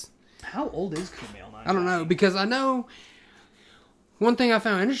he is. How old is Kumail? I don't know, because I know One thing I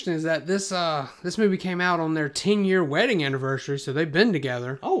found interesting is that this movie came out on their 10-year wedding anniversary, so they've been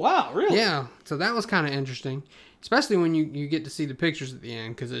together. Oh, wow, really? Yeah, so that was kind of interesting, especially when you get to see the pictures at the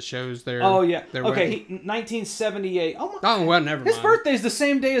end because it shows their Oh, yeah. their Okay, wedding. 1978. Oh, my. Oh, well, never His mind. birthday's the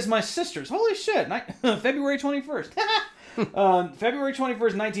same day as my sister's. Holy shit. February 21st. February 21st,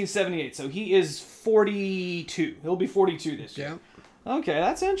 1978. So he is 42. He'll be 42 this year. Yeah. Okay,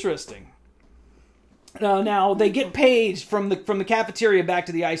 that's interesting. Now they get paged from the cafeteria back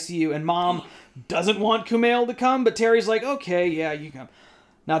to the ICU, and Mom doesn't want Kumail to come, but Terry's like, okay, yeah, you come.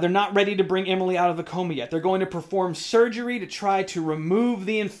 Now they're not ready to bring Emily out of the coma yet. They're going to perform surgery to try to remove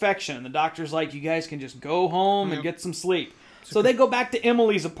the infection. The doctor's like, you guys can just go home and get some sleep. So they go back to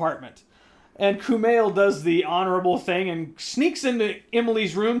Emily's apartment. And Kumail does the honorable thing and sneaks into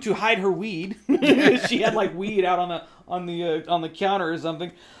Emily's room to hide her weed. She had like weed out on the counter or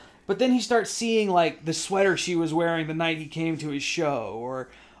something. But then he starts seeing like the sweater she was wearing the night he came to his show,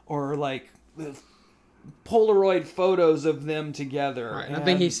 or like the Polaroid photos of them together. Right. And I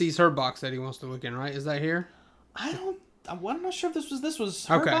think he sees her box that he wants to look in. Right? Is that here? I'm not sure if this was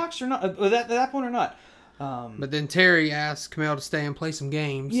her Okay. box or not. At that point or not. But then Terry asks Kumail to stay and play some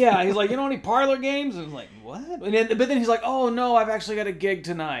games. Yeah, he's like, you know any parlor games? And I'm like, what? But then he's like, oh no, I've actually got a gig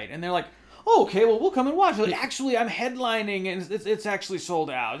tonight. And they're like, oh, okay, well we'll come and watch. Like, actually, I'm headlining and it's actually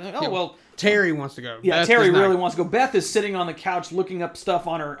sold out. And, oh well. Terry wants to go. Yeah, Beth Terry does not. really wants to go. Beth is sitting on the couch looking up stuff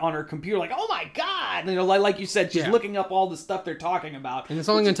on her computer, like, oh my god! You know, like you said, she's looking up all the stuff they're talking about. And it's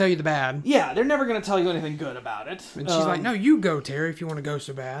only going to tell you the bad. Yeah, they're never going to tell you anything good about it. And she's like, no, you go, Terry, if you want to go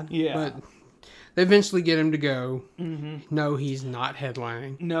so bad. Yeah. But they eventually get him to go. Mm-hmm. No, he's not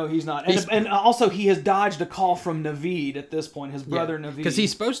headlining. No, he's not. And also, he has dodged a call from Naveed at this point, his brother Naveed. Because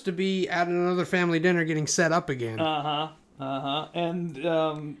he's supposed to be at another family dinner getting set up again. And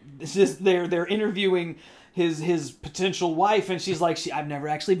it's just they're interviewing his potential wife, and she's like, I've never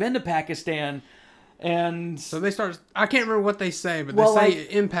actually been to Pakistan. And so they start. I can't remember what they say, but Well, they say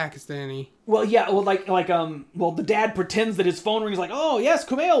in Pakistani. well, yeah, well, the dad pretends that his phone rings, like, oh yes,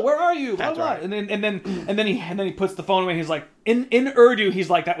 Kumail, where are you? Blah, That's blah. right. And then he puts the phone away. And he's like, in Urdu,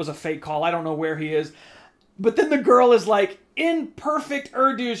 he's like, that was a fake call. I don't know where he is. But then the girl is like, in perfect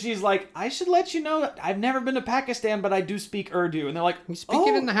Urdu, she's like, I should let you know that I've never been to Pakistan, but I do speak Urdu. And they're like, We speak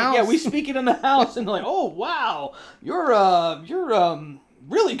it in the house. Yeah, we speak it in the house. And they're like, oh wow, you're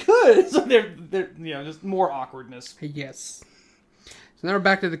really good. So they're just more awkwardness. Yes. So now we're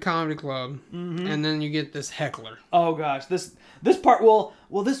back to the comedy club, and then you get this heckler. Oh gosh, this part. Well,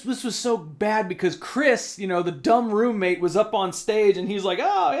 this was so bad because Chris, the dumb roommate, was up on stage and he's like,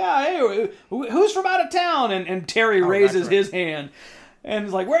 oh yeah, hey, who's from out of town? And Terry raises his hand. And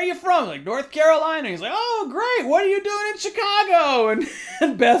he's like, where are you from? Like, North Carolina. He's like, oh, great. What are you doing in Chicago?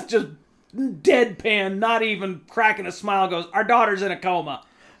 And Beth just deadpan, not even cracking a smile, goes, our daughter's in a coma.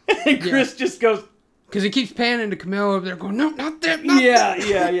 And Chris just goes, because he keeps panning to Kumail over there going, no, not that,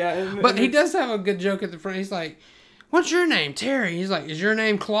 yeah. But he does have a good joke at the front. He's like, what's your name? Terry. He's like, is your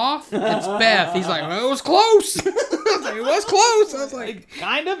name Cloth? It's Beth. He's like, well, it was close. I was like, it was close. I was like,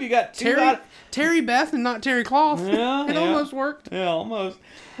 kind of. You got two Terry Beth and not Terry Cloth. Yeah, it almost worked. Yeah, almost.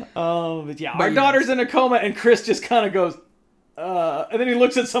 But yeah, our daughter's in a coma, and Chris just kind of goes, and then he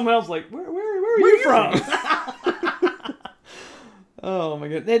looks at someone else like, where are you from? Oh my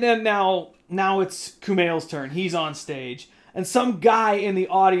god. And then now it's Kumail's turn. He's on stage. And some guy in the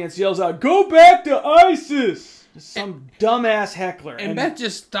audience yells out, go back to ISIS! Some dumbass heckler. And Beth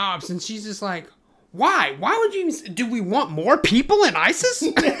just stops and she's just like, why? Why would you even... Do we want more people in ISIS?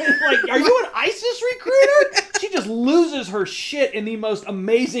 Like, are you an ISIS recruiter? She just loses her shit in the most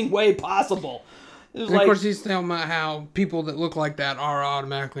amazing way possible. And of course, he's telling about how people that look like that are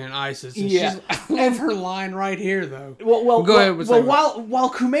automatically in ISIS. And Yeah. I love her line right here, though. Well, go ahead with well, while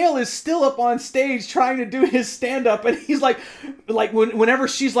Kumail is still up on stage trying to do his stand-up, and he's like whenever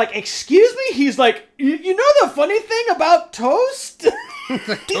she's like, excuse me, he's like, you know the funny thing about toast?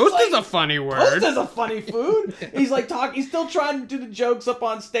 Toast is a funny word. Toast is a funny food. He's like he's still trying to do the jokes up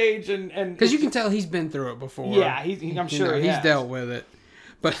on stage, and because you can tell he's been through it before. Yeah, I'm sure he's dealt with it.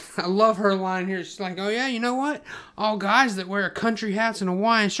 But I love her line here. She's like, oh yeah, you know what? All guys that wear country hats and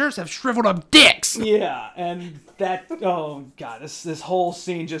Hawaiian shirts have shriveled up dicks. Yeah, and that, oh god, this whole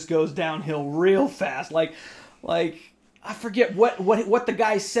scene just goes downhill real fast. Like I forget what the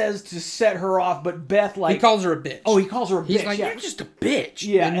guy says to set her off, but Beth He calls her a bitch. Oh, he calls her a bitch. He's like, yeah. you're just a bitch.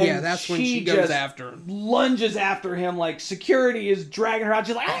 Yeah, and that's when she goes just after him. Lunges after him, like security is dragging her out.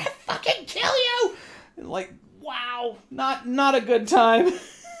 She's like, I'm gonna fucking kill you! And like, wow, not a good time.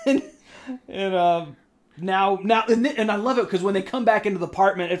 and now I love it because when they come back into the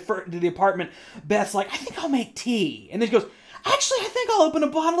apartment, Beth's like, I think I'll make tea, and then she goes, actually, I think I'll open a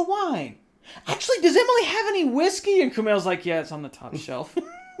bottle of wine. Actually, does Emily have any whiskey? And Kumail's like, yeah, it's on the top shelf.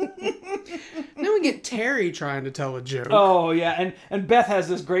 Then we get Terry trying to tell a joke. Oh, yeah, and Beth has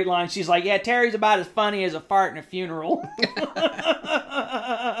this great line. She's like, yeah, Terry's about as funny as a fart in a funeral.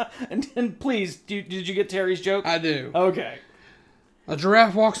 and please, did you get Terry's joke? I do. Okay. A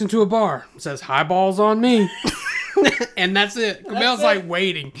giraffe walks into a bar, says, "Highballs on me." And that's it. Kumail's like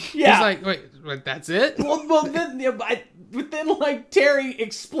waiting. Yeah. He's like, wait, that's it? Well, then, but then, like, Terry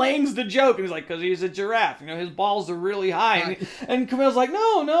explains the joke, and he's like, because he's a giraffe, his balls are really high. And Kumail's like,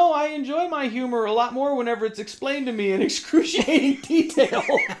 no, I enjoy my humor a lot more whenever it's explained to me in excruciating detail.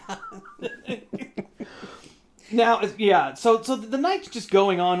 Now, yeah, so the night's just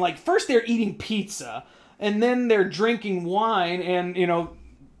going on. Like, first they're eating pizza, and then they're drinking wine, and,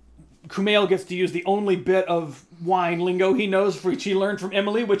 Kumail gets to use the only bit of wine lingo he knows, which he learned from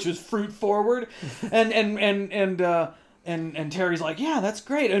Emily, which was fruit forward. And Terry's like, yeah, that's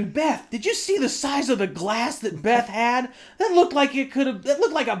great. And Beth, did you see the size of the glass that Beth had? That looked like that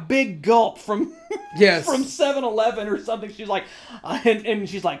looked like a big gulp from Yes. from 7-Eleven or something. She's like, and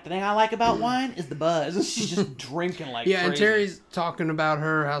she's like, the thing I like about wine is the buzz. And she's just drinking like Yeah, crazy. and Terry's talking about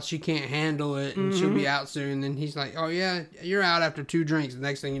her, how she can't handle it, and she'll be out soon. And he's like, oh, yeah, you're out after 2 drinks. The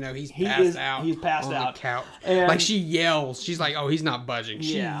next thing you know, he's passed out. He's passed on out. the couch. And- like, she yells. She's like, oh, he's not budging.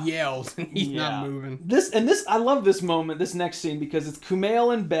 She Yeah. yells, and he's not moving. This I love this moment, this next scene, because it's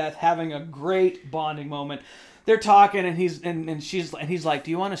Kumail and Beth having a great bonding moment. They're talking, and he's like,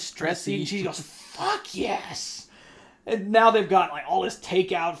 "Do you want to stress eat?" And she goes, "Fuck yes!" And now they've got like all this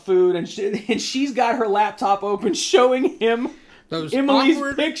takeout food, and she's got her laptop open, showing him Those Emily's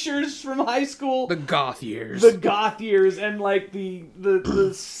awkward, pictures from high school, the goth years. the goth years, and like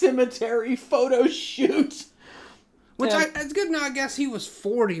the cemetery photo shoot. Which Yeah. it's good now. I guess he was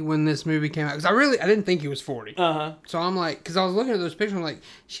 40 when this movie came out, because I didn't think he was 40. So I'm like, because I was looking at those pictures, I'm like,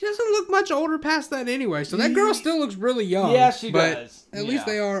 she doesn't look much older past that anyway. So that girl still looks really young. Yeah, she but does. At least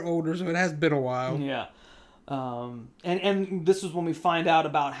they are older, so it has been a while. Yeah. And this is when we find out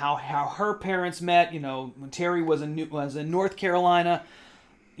about how her parents met. When Terry was in North Carolina,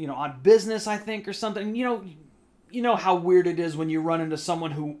 on business, I think, or something. You know how weird it is when you run into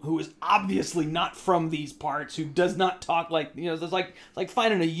someone who is obviously not from these parts, who does not talk like, it's like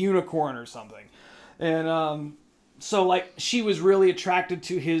finding a unicorn or something. And so like she was really attracted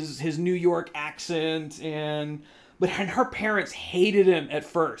to his New York accent, but her parents hated him at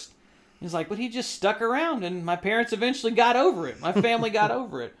first. He's like, but he just stuck around, and my parents eventually got over it. My family got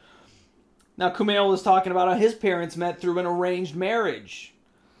over it. Now Kumail was talking about how his parents met through an arranged marriage.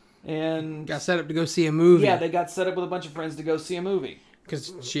 And Got set up to go see a movie. yeah, they got set up with a bunch of friends to go see a movie.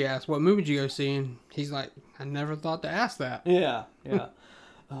 Because she asked, what movie did you go see? And he's like, I never thought to ask that. Yeah.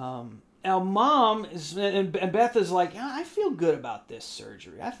 Now, Mom and Beth is like, yeah, I feel good about this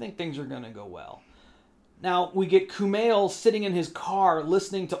surgery. I think things are going to go well. Now, we get Kumail sitting in his car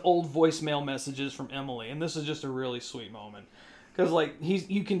listening to old voicemail messages from Emily. And this is just a really sweet moment. Because, like,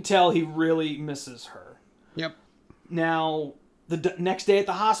 you can tell he really misses her. Yep. Now, the next day at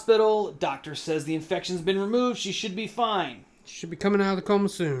the hospital, doctor says the infection's been removed. She should be fine. She should be coming out of the coma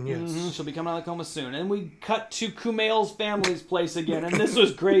soon, yes. Mm-hmm. She'll be coming out of the coma soon. And we cut to Kumail's family's place again. And this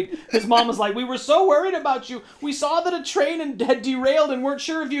was great. His mom was like, we were so worried about you. We saw that a train had derailed and weren't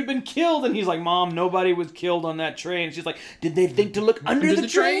sure if you'd been killed. And he's like, Mom, nobody was killed on that train. And she's like, did they think to look under the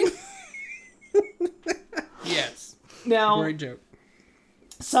train? Yes. Now, Great joke.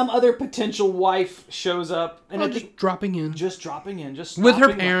 some other potential wife shows up. And Just dropping in. Just dropping in. Just With her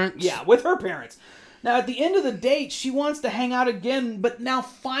stopping by. parents. Yeah, with her parents. Now, at the end of the date, she wants to hang out again, but now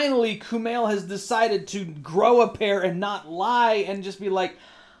finally Kumail has decided to grow a pair and not lie and just be like,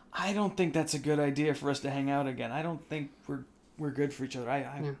 I don't think that's a good idea for us to hang out again. I don't think we're good for each other.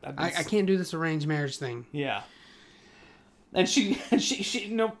 I can't do this arranged marriage thing. Yeah. And she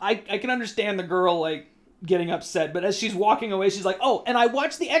I can understand the girl, like, getting upset, but as she's walking away, she's like, oh, and I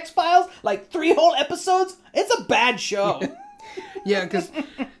watched the X-Files, like 3 whole episodes? It's a bad show. Yeah, because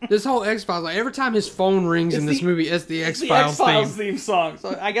this whole X-Files, like every time his phone rings in this movie, it's the X-Files theme song.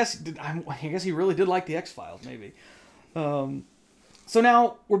 So I guess he really did like the X-Files, maybe. So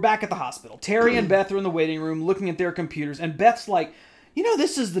now we're back at the hospital. Terry and Beth are in the waiting room looking at their computers, and Beth's like,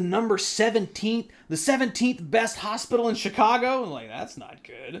 this is the number 17th, the 17th best hospital in Chicago? I'm like, that's not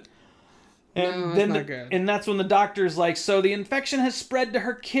good. And that's not good. And that's when the doctor's like, so the infection has spread to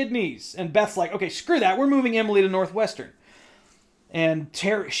her kidneys. And Beth's like, okay, screw that. We're moving Emily to Northwestern. And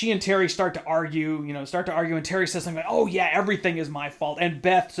she and Terry start to argue, and Terry says something like, oh yeah, everything is my fault. And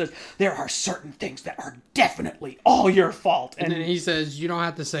Beth says, there are certain things that are definitely all your fault. And then he says, you don't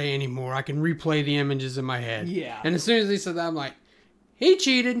have to say anymore. I can replay the images in my head. Yeah. And as soon as he said that, I'm like, he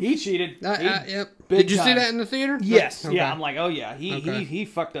cheated. Yep. Did you see that in the theater? Yes. Okay. Yeah, I'm like, oh yeah, he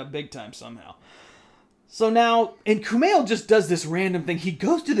fucked up big time somehow. So now, and Kumail just does this random thing. He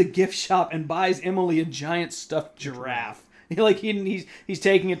goes to the gift shop and buys Emily a giant stuffed giraffe. He's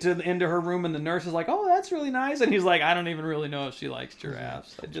taking it into her room, and the nurse is like, "Oh, that's really nice." And he's like, "I don't even really know if she likes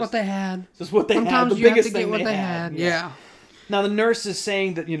giraffes. What they had. Just what they had. Sometimes The you have biggest to get thing what they they had. had. Yeah. Now the nurse is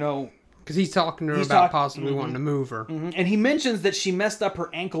saying that because he's talking to her about possibly wanting to move her, and he mentions that she messed up her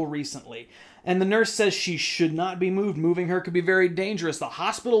ankle recently. And the nurse says she should not be moved. Moving her could be very dangerous. The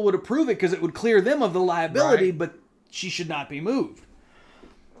hospital would approve it because it would clear them of the liability, but she should not be moved.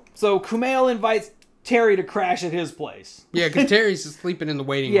 So Kumail invites Terry to crash at his place. Yeah, because Terry's sleeping in the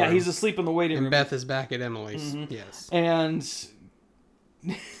waiting room. Yeah, he's asleep in the waiting room. And Beth is back at Emily's. Yes. And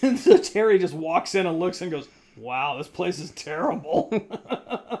so Terry just walks in and looks and goes, wow, this place is terrible.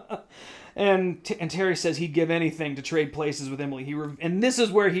 And Terry says he'd give anything to trade places with Emily. And this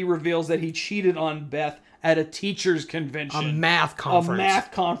is where he reveals that he cheated on Beth at a teacher's convention. A math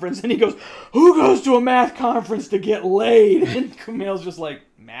conference. And he goes, who goes to a math conference to get laid? And Kumail's just like,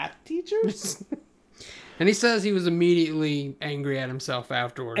 math teachers? And he says he was immediately angry at himself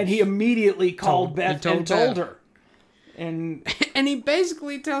afterwards. And he immediately called Beth and told her. And he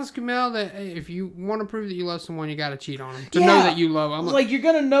basically tells Kumail that, hey, if you want to prove that you love someone, you got to cheat on them to know that you love them. Like, you're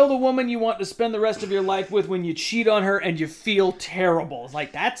going to know the woman you want to spend the rest of your life with when you cheat on her and you feel terrible. It's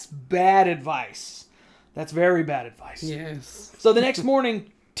like, that's bad advice. That's very bad advice. Yes. So the next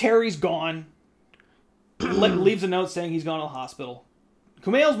morning, Terry's gone. Leaves a note saying he's gone to the hospital.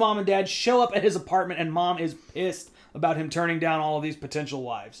 Kumail's mom and dad show up at his apartment, and mom is pissed about him turning down all of these potential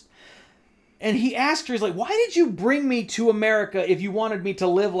wives. And he asks her, he's like, why did you bring me to America if you wanted me to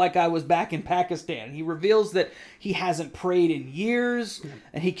live like I was back in Pakistan? He reveals that he hasn't prayed in years,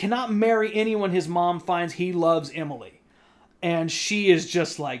 and he cannot marry anyone his mom finds he loves Emily. And she is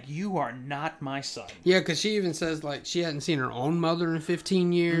just like, you are not my son. Yeah, because she even says, like, she hadn't seen her own mother in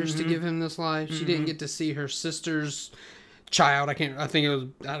 15 years to give him this life. She didn't get to see her sister's child. I think it was,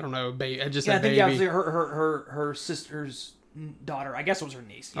 I don't know, baby. I think her sister's daughter, I guess it was her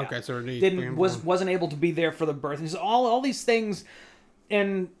niece. Yeah. Okay, so her niece wasn't able to be there for the birth. And he's all these things,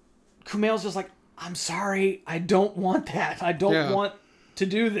 and Kumail's just like, I'm sorry, I don't want that. I don't want to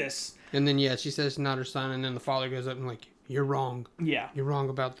do this. And then she says not her son, and then the father goes up and like, you're wrong. Yeah, you're wrong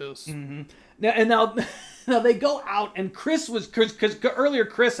about this. Mm-hmm. Now they go out, and Chris because earlier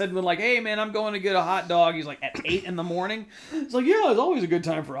Chris had been like, hey man, I'm going to get a hot dog. He's like at 8 a.m. It's like, yeah, it's always a good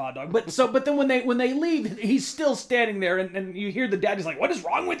time for a hot dog. But then when they leave, he's still standing there, and you hear the dad is like, what is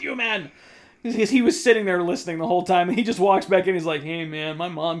wrong with you, man? Because he was sitting there listening the whole time, and he just walks back in. He's like, hey man, my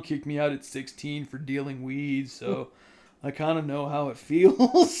mom kicked me out at 16 for dealing weed, so I kind of know how it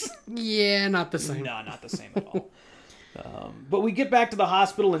feels. Yeah, not the same. No, not the same at all. But we get back to the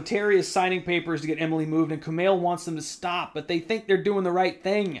hospital, and Terry is signing papers to get Emily moved, and Kumail wants them to stop, but they think they're doing the right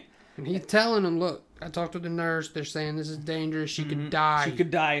thing. And he's telling them, look, I talked to the nurse. They're saying this is dangerous. She could die. She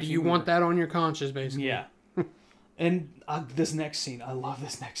could die. Do you want that on your conscience, basically? Yeah. And this next scene, I love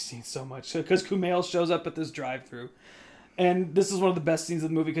this next scene so much. Because Kumail shows up at this drive-thru. And this is one of the best scenes of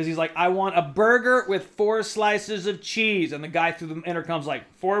the movie because he's like, I want a burger with 4 slices of cheese. And the guy through the intercom's like,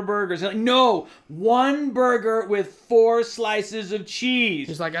 4 burgers? He's like, no, 1 burger with 4 slices of cheese.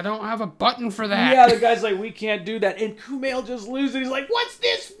 He's like, I don't have a button for that. Yeah, the guy's like, we can't do that. And Kumail just loses. He's like, what's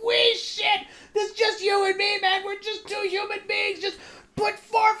this we shit? This is just you and me, man. We're just 2 human beings. Just put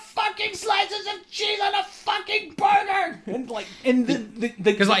 4 fucking slices of cheese on a fucking burger. And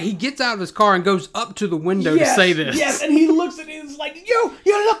because he gets out of his car and goes up to the window to say this. Yes, and he looks at it and he's like, you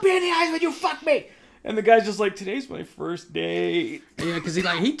look me in the eyes when you fuck me. And the guy's just like, today's my first date. Yeah, because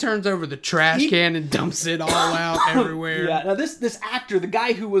he turns over the trash can and dumps it all out everywhere. Yeah. Now this actor, the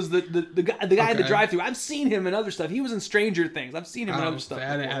guy who was the guy at the drive-thru, I've seen him in other stuff. He was in Stranger Things. I've seen him in other stuff.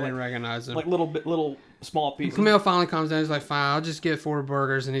 I didn't recognize him. Like little small pieces. Kumail finally comes down. He's like, fine, I'll just get 4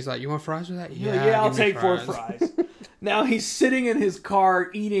 burgers. And he's like, you want fries with that? Yeah, I'll take 4 fries. Now he's sitting in his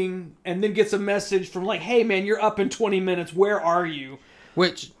car eating, and then gets a message from like, hey man, you're up in 20 minutes. Where are you?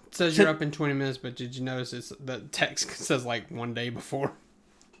 Which says you're up in 20 minutes, but did you notice the text says like 1 day before?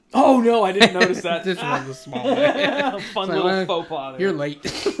 Oh no, I didn't notice that. This was a small day. Fun little faux pas there. You're late.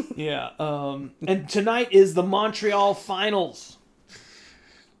 Yeah. And tonight is the Montreal Finals.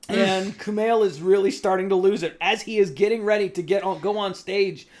 And Kumail is really starting to lose it. As he is getting ready to go on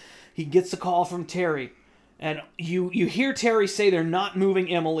stage, he gets a call from Terry. And you hear Terry say they're not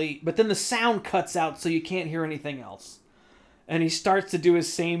moving Emily, but then the sound cuts out so you can't hear anything else. And he starts to do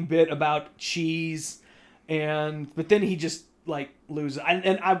his same bit about cheese, but then he just like loses.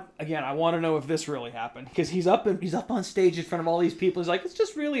 I want to know if this really happened, because he's up on stage in front of all these people. He's like, it's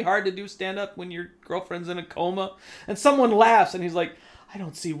just really hard to do stand up when your girlfriend's in a coma, and someone laughs, and he's like, I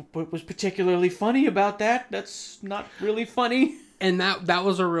don't see what was particularly funny about that. That's not really funny. And that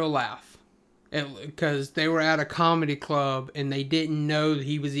was a real laugh. Because they were at a comedy club and they didn't know that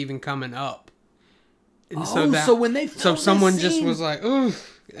he was even coming up. And so when they filmed someone this just scene, was like, ooh,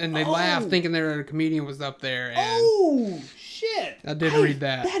 and they laughed thinking that a comedian was up there. And shit! I did read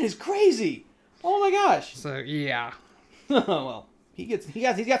that. That is crazy. Oh my gosh. So yeah. Well, he's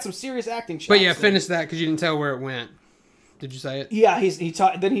got some serious acting shots. But yeah, finish that because you didn't tell where it went. Did you say it? Yeah,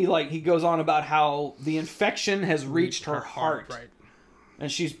 then he goes on about how the infection has reached her heart, right? And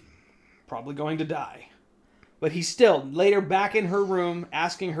she's probably going to die. But he's still later back in her room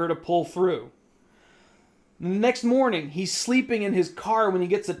asking her to pull through. The next morning, he's sleeping in his car when he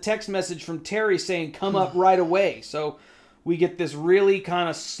gets a text message from Terry saying, come up right away. So we get this really kind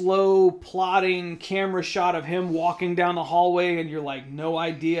of slow, plodding camera shot of him walking down the hallway, and you're like, no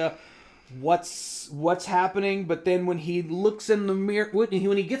idea what's happening. But then when he looks in the mirror, when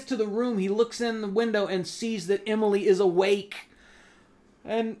he gets to the room, he looks in the window and sees that Emily is awake.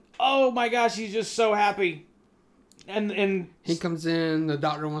 And oh my gosh, he's just so happy. And he comes in. The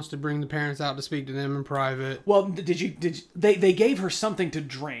doctor wants to bring the parents out to speak to them in private. Well, they gave her something to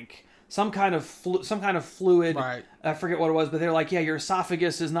drink, some kind of fluid. Right. I forget what it was, but they're like, yeah, your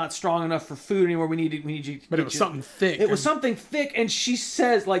esophagus is not strong enough for food anymore. We need you. But it was something thick. It was something thick, and she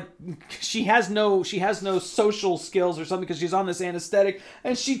says like she has no social skills or something because she's on this anesthetic,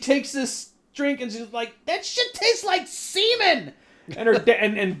 and she takes this drink and she's like, that shit tastes like semen. And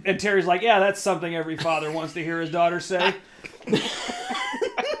and Terry's like, yeah, that's something every father wants to hear his daughter say.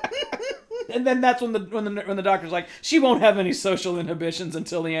 And then that's when the doctor's like, she won't have any social inhibitions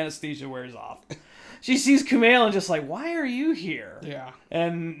until the anesthesia wears off. She sees Kumail and just like, why are you here? Yeah.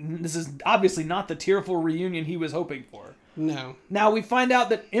 And this is obviously not the tearful reunion he was hoping for. No. Now we find out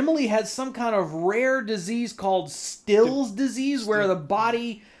that Emily has some kind of rare disease called Still's disease, where the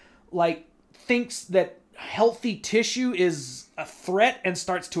body like thinks that healthy tissue is a threat and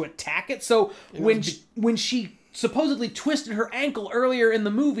starts to attack it. So when she supposedly twisted her ankle earlier in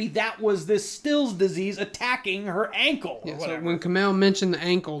the movie, that was this Still's disease attacking her ankle. Yeah, so when Kumail mentioned the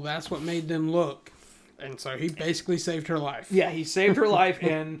ankle, that's what made them look. And so he basically saved her life. Yeah, he saved her life,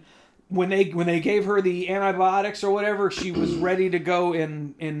 and when they gave her the antibiotics or whatever, she was ready to go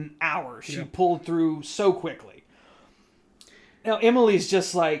in hours. She pulled through so quickly. Now Emily's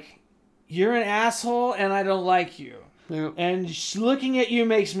just like, you're an asshole and I don't like you. Yep. And looking at you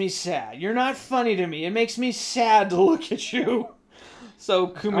makes me sad. You're not funny to me. It makes me sad to look at you. So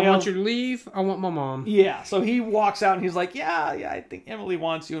Kumail, I want you to leave. I want my mom. Yeah, so he walks out and he's like, yeah, I think Emily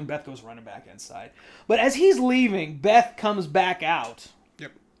wants you. And Beth goes running back inside. But as he's leaving, Beth comes back out.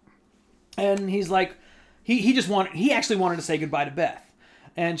 Yep. And he's like, he actually wanted to say goodbye to Beth.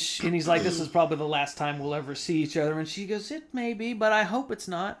 And he's like, this is probably the last time we'll ever see each other. And she goes, it may be, but I hope it's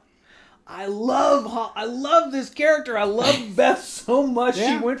not. I love this character. I love Beth so much.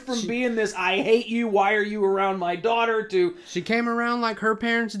 Yeah, she went from being this, I hate you, why are you around my daughter, to... She came around like her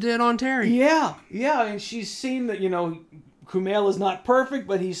parents did on Terry. Yeah, and she's seen that, Kumail is not perfect,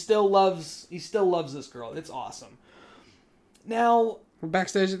 but he still loves this girl. It's awesome. Now... We're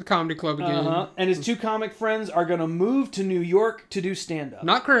backstage at the comedy club again. And his two comic friends are going to move to New York to do stand-up.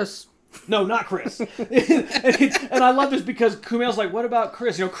 Not Chris. No, not Chris. and I love this because Kumail's like, what about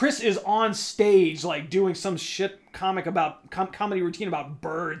Chris? Chris is on stage, like, doing some shit comic about, comedy routine about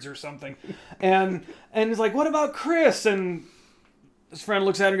birds or something. And he's like, what about Chris? And his friend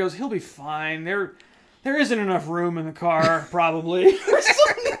looks at him and goes, he'll be fine. There isn't enough room in the car, probably.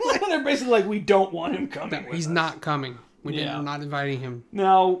 They're basically like, we don't want him coming with He's us. Not coming. We're not inviting him.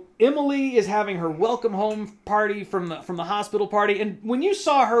 Now, Emily is having her welcome home party from the hospital party, and when you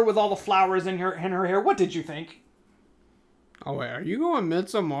saw her with all the flowers in her hair, what did you think? Oh, wait, are you going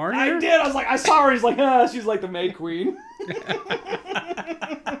Midsommar I here? did. I was like, I saw her. He's like, she's like the May Queen.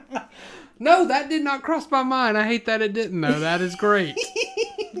 No, that did not cross my mind. I hate that it didn't, though. That is great.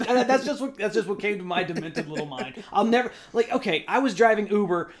 And that's just what came to my demented little mind. I'll never, okay, I was driving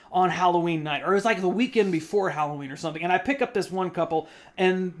Uber on Halloween night, or it was like the weekend before Halloween or something, and I pick up this one couple,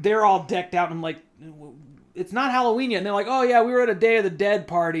 and they're all decked out, and I'm like, it's not Halloween yet. And they're like, oh yeah, we were at a Day of the Dead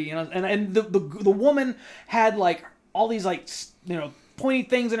party, and the woman had like all these like pointy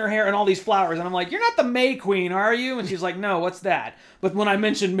things in her hair and all these flowers. And I'm like, you're not the May Queen, are you? And she's like, no, what's that? But when I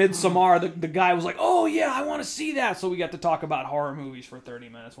mentioned Midsommar, the guy was like, oh, yeah, I want to see that. So we got to talk about horror movies for 30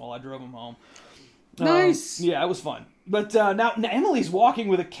 minutes while I drove him home. Nice. Yeah, it was fun. But now Emily's walking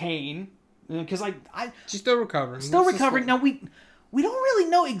with a cane because she's still recovering. Still recovering. Now we don't really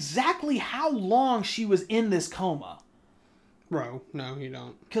know exactly how long she was in this coma. Bro, no, you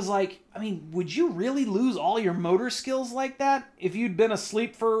don't. Because, would you really lose all your motor skills like that if you'd been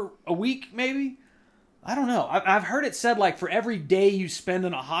asleep for a week, maybe? I don't know. I've heard it said, for every day you spend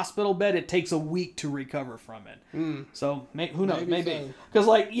in a hospital bed, it takes a week to recover from it. So, who knows? Maybe. Because,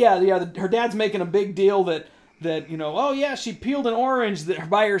 her dad's making a big deal that, oh, yeah, she peeled an orange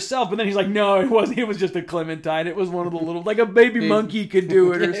by herself. But then he's like, no, it wasn't. It was just a clementine. It was one of the little, like a baby monkey could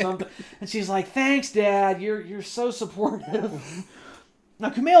do it or something. And she's like, thanks, Dad. You're so supportive. Now,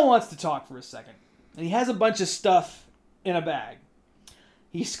 Kumail wants to talk for a second. And he has a bunch of stuff in a bag.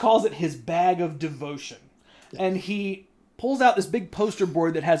 He calls it his bag of devotion. And he pulls out this big poster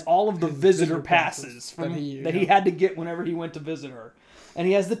board that has all of the visitor passes that he had to get whenever he went to visit her. And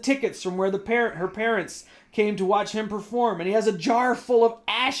he has the tickets from where her parents came to watch him perform. And he has a jar full of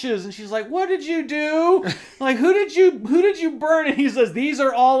ashes. And she's like, what did you do? Like, who did you burn? And he says, these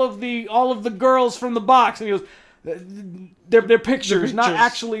are all of the girls from the box. And he goes, they're pictures, not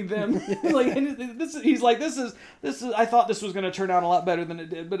actually them. He's like, this is. I thought this was going to turn out a lot better than it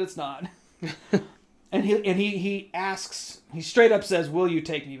did, but it's not. And he asks. He straight up says, "Will you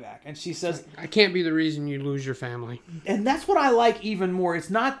take me back?" And she says, "I can't be the reason you lose your family." And that's what I like even more. It's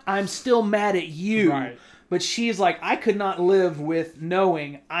not I'm still mad at you, right. But she's like, I could not live with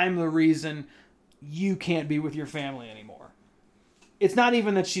knowing I'm the reason you can't be with your family anymore. It's not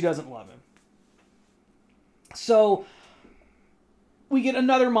even that she doesn't love him. So we get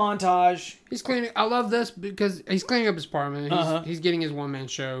another montage. He's cleaning. I love this because he's cleaning up his apartment. He's getting his one-man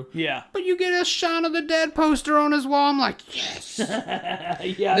show. Yeah. But you get a Shaun of the Dead poster on his wall. I'm like, yes.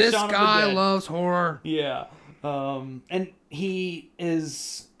 Yeah. This Shaun guy loves horror. Yeah. And he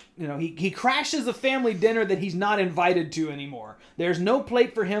is, he crashes a family dinner that he's not invited to anymore. There's no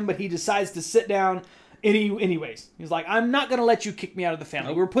plate for him, but he decides to sit down anyways. He's like, I'm not going to let you kick me out of the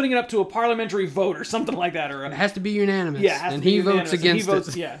family. We're putting it up to a parliamentary vote or something like that. It has to be unanimous. Yeah, it has and to be he unanimous. votes against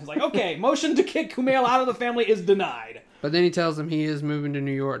it. Yeah, he's like, okay, motion to kick Kumail out of the family is denied. But then he tells him he is moving to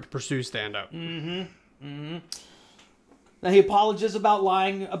New York to pursue stand-up. Now he apologizes about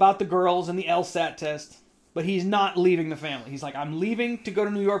lying about the girls and the LSAT test, but he's not leaving the family. He's like, I'm leaving to go to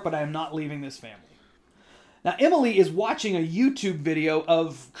New York, but I am not leaving this family. Now, Emily is watching a YouTube video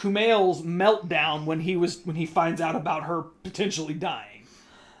of Kumail's meltdown when he finds out about her potentially dying.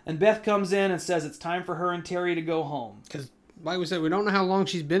 And Beth comes in and says it's time for her and Terry to go home. Because, like we said, we don't know how long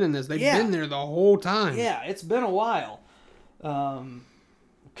she's been in this. They've been there the whole time. Yeah, it's been a while.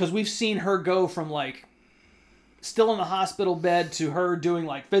 Because we've seen her go from, still in the hospital bed to her doing,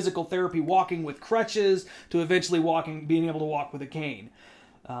 physical therapy, walking with crutches, to eventually being able to walk with a cane.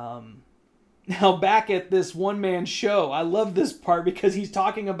 Now, back at this one-man show, I love this part because he's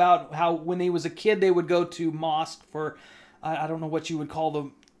talking about how when he was a kid, they would go to mosque for, I don't know what you would call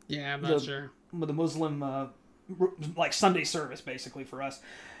them. Yeah, I'm not sure. The Muslim, Sunday service, basically, for us.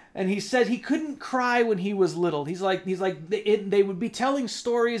 And he said he couldn't cry when he was little. He's like they would be telling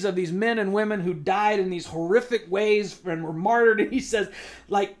stories of these men and women who died in these horrific ways and were martyred. And he says,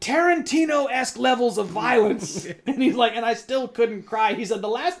 Tarantino-esque levels of violence. And he's like, and I still couldn't cry. He said, the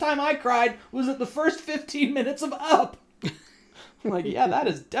last time I cried was at the first 15 minutes of Up. I'm like, yeah, that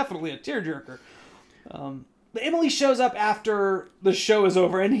is definitely a tearjerker. But Emily shows up after the show is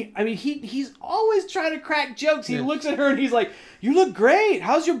over, and he's always trying to crack jokes. He looks at her and he's like, "You look great.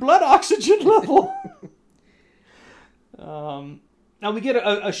 How's your blood oxygen level?" Now we get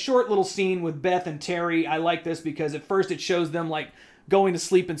a short little scene with Beth and Terry. I like this because at first it shows them going to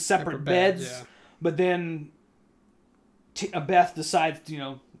sleep in separate beds, but then Beth decides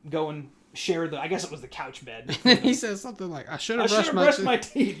to go and share I guess it was the couch bed. He says something like, I should have brushed my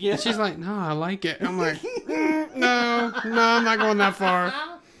teeth. Yeah. And she's like, no, I like it. I'm like, no, I'm not going that far.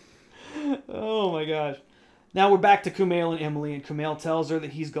 Oh my gosh. Now we're back to Kumail and Emily, and Kumail tells her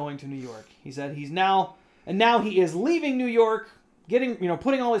that he's going to New York. He said now he is leaving New York,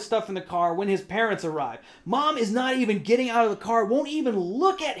 putting all his stuff in the car when his parents arrive. Mom is not even getting out of the car, won't even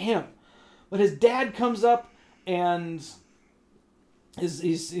look at him. But his dad comes up and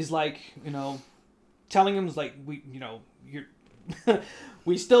he's like, telling him,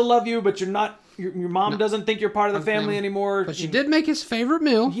 we still love you, but you're not, your mom doesn't think you're part of the family anymore. But she did make his favorite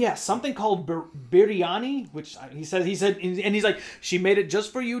meal. Yeah, something called biryani, which he said, and he's like, she made it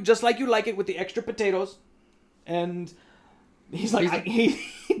just for you, just like you like it, with the extra potatoes. And He's like,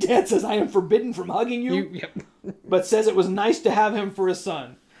 Dad says, I am forbidden from hugging you, Yep. but says it was nice to have him for a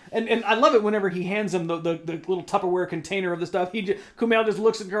son. And I love it whenever he hands him the little Tupperware container of the stuff. Kumail just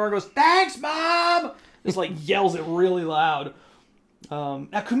looks at the car and goes, "Thanks, Mom!" Just like yells it really loud. Now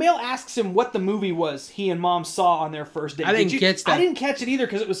Kumail asks him what the movie was he and Mom saw on their first date. I didn't catch that. I didn't catch it either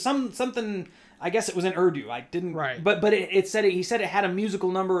because it was something. I guess it was in Urdu. I didn't. Right. But he said it had a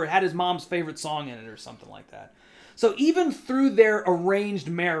musical number or it had his mom's favorite song in it or something like that. So even through their arranged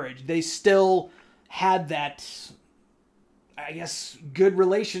marriage, they still had that, I guess, good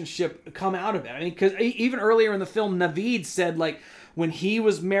relationship come out of it. I mean, because even earlier in the film, Naveed said, like, when he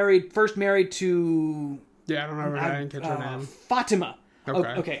was first married to... Yeah, I don't remember. I didn't catch her name. Fatima.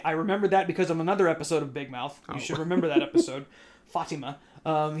 Okay. Okay, I remember that because of another episode of Big Mouth. You should remember that episode. Fatima.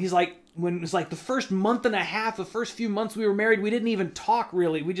 He's like, when it was like the first month and a half, the first few months we were married, we didn't even talk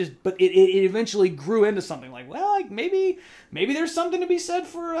really. But it eventually grew into something like, well, like maybe there's something to be said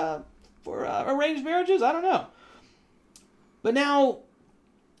for arranged marriages. I don't know. But now,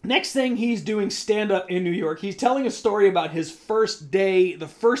 next thing, he's doing stand-up in New York. He's telling a story about his first day, the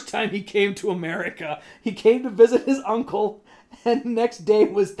first time he came to America. He came to visit his uncle, and next day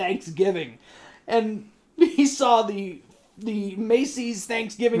was Thanksgiving. And he saw the Macy's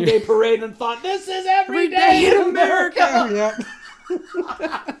Thanksgiving Day Parade and thought, this is every day in America!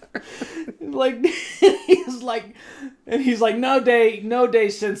 Like, he's like, no day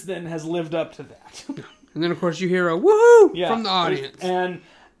since then has lived up to that. And then, of course, you hear a woohoo from the audience.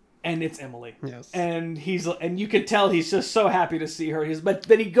 And it's Emily. Yes. And you can tell he's just so happy to see her. But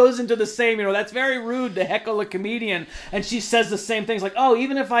then he goes into the same, that's very rude to heckle a comedian. And she says the same things like, oh,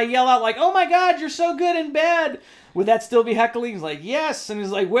 even if I yell out like, oh my God, you're so good in bed, would that still be heckling? He's like, yes. And he's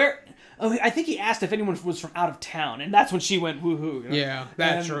like, where? Oh, I think he asked if anyone was from out of town. And that's when she went woohoo. Yeah,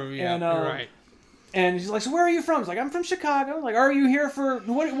 that's true. Yeah, you're right. And he's like, so where are you from? He's like, I'm from Chicago. Like, are you here for,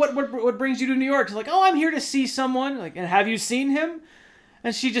 what brings you to New York? He's like, oh, I'm here to see someone. Like, and have you seen him?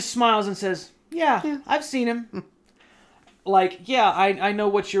 And she just smiles and says, yeah. I've seen him. Like, yeah, I know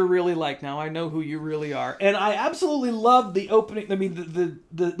what you're really like now. I know who you really are. And I absolutely love the opening, I mean,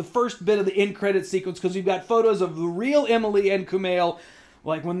 the first bit of the in-credit sequence, because we've got photos of the real Emily and Kumail,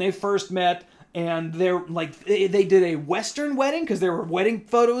 like, when they first met. And they're like, they did a Western wedding because there were wedding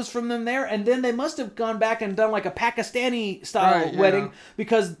photos from them there. And then they must have gone back and done like a Pakistani style wedding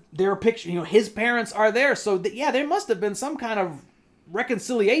because their picture, his parents are there. So there must have been some kind of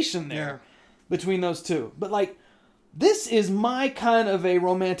reconciliation there between those two. But like, this is my kind of a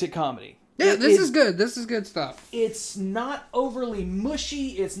romantic comedy. Yeah, this is good. This is good stuff. It's not overly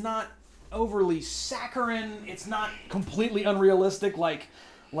mushy. It's not overly saccharine. It's not completely unrealistic like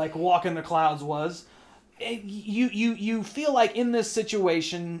Walk in the Clouds was. You feel like in this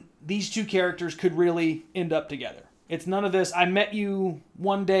situation, these two characters could really end up together. It's none of this, I met you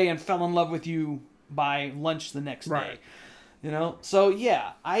one day and fell in love with you by lunch the next day. So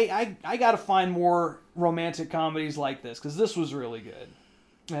yeah, I gotta find more romantic comedies like this, because this was really good.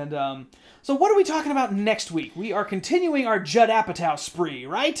 And so what are we talking about next week? We are continuing our Judd Apatow spree,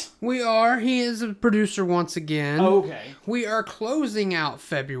 right? We are. He is a producer once again. Okay. We are closing out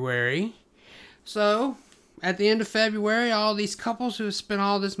February. So, at the end of February, all these couples who have spent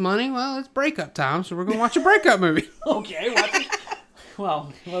all this money, well, it's breakup time, so we're going to watch a breakup movie. Okay.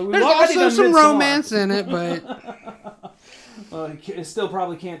 Well, there's also some romance in it, but... it still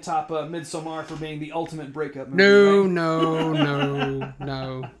probably can't top Midsommar for being the ultimate breakup movie. No.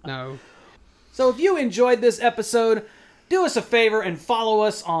 So if you enjoyed this episode, do us a favor and follow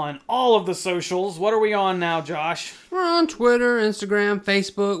us on all of the socials. What are we on now, Josh? We're on Twitter, Instagram,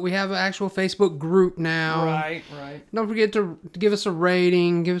 Facebook. We have an actual Facebook group now. Right. Don't forget to give us a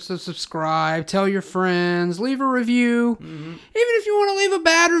rating, give us a subscribe, tell your friends, leave a review. Mm-hmm. Even if you want to leave a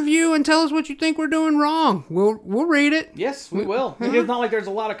bad review and tell us what you think we're doing wrong, we'll read it. Yes, we will. It's not like there's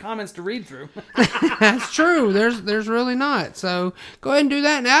a lot of comments to read through. That's true. There's really not. So go ahead and do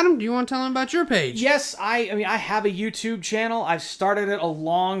that. And Adam, do you want to tell them about your page? Yes, I have a YouTube channel. I started it a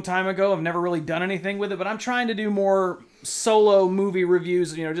long time ago. I've never really done anything with it, but I'm trying to do more solo movie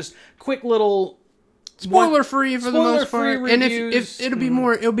reviews, just quick little spoiler free for the most part. And if it'll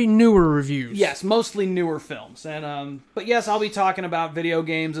be newer reviews. Yes, mostly newer films. And but yes, I'll be talking about video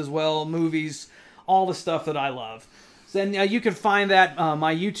games as well, movies, all the stuff that I love. Then you can find that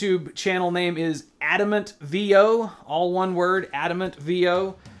my YouTube channel name is Adamant VO, all one word, Adamant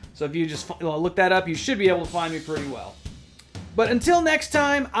VO. So if you just look that up, you should be able to find me pretty well. But until next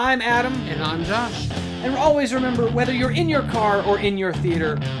time, I'm Adam. And I'm Josh. And always remember, whether you're in your car or in your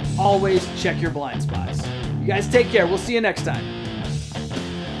theater, always check your blind spots. You guys take care. We'll see you next time.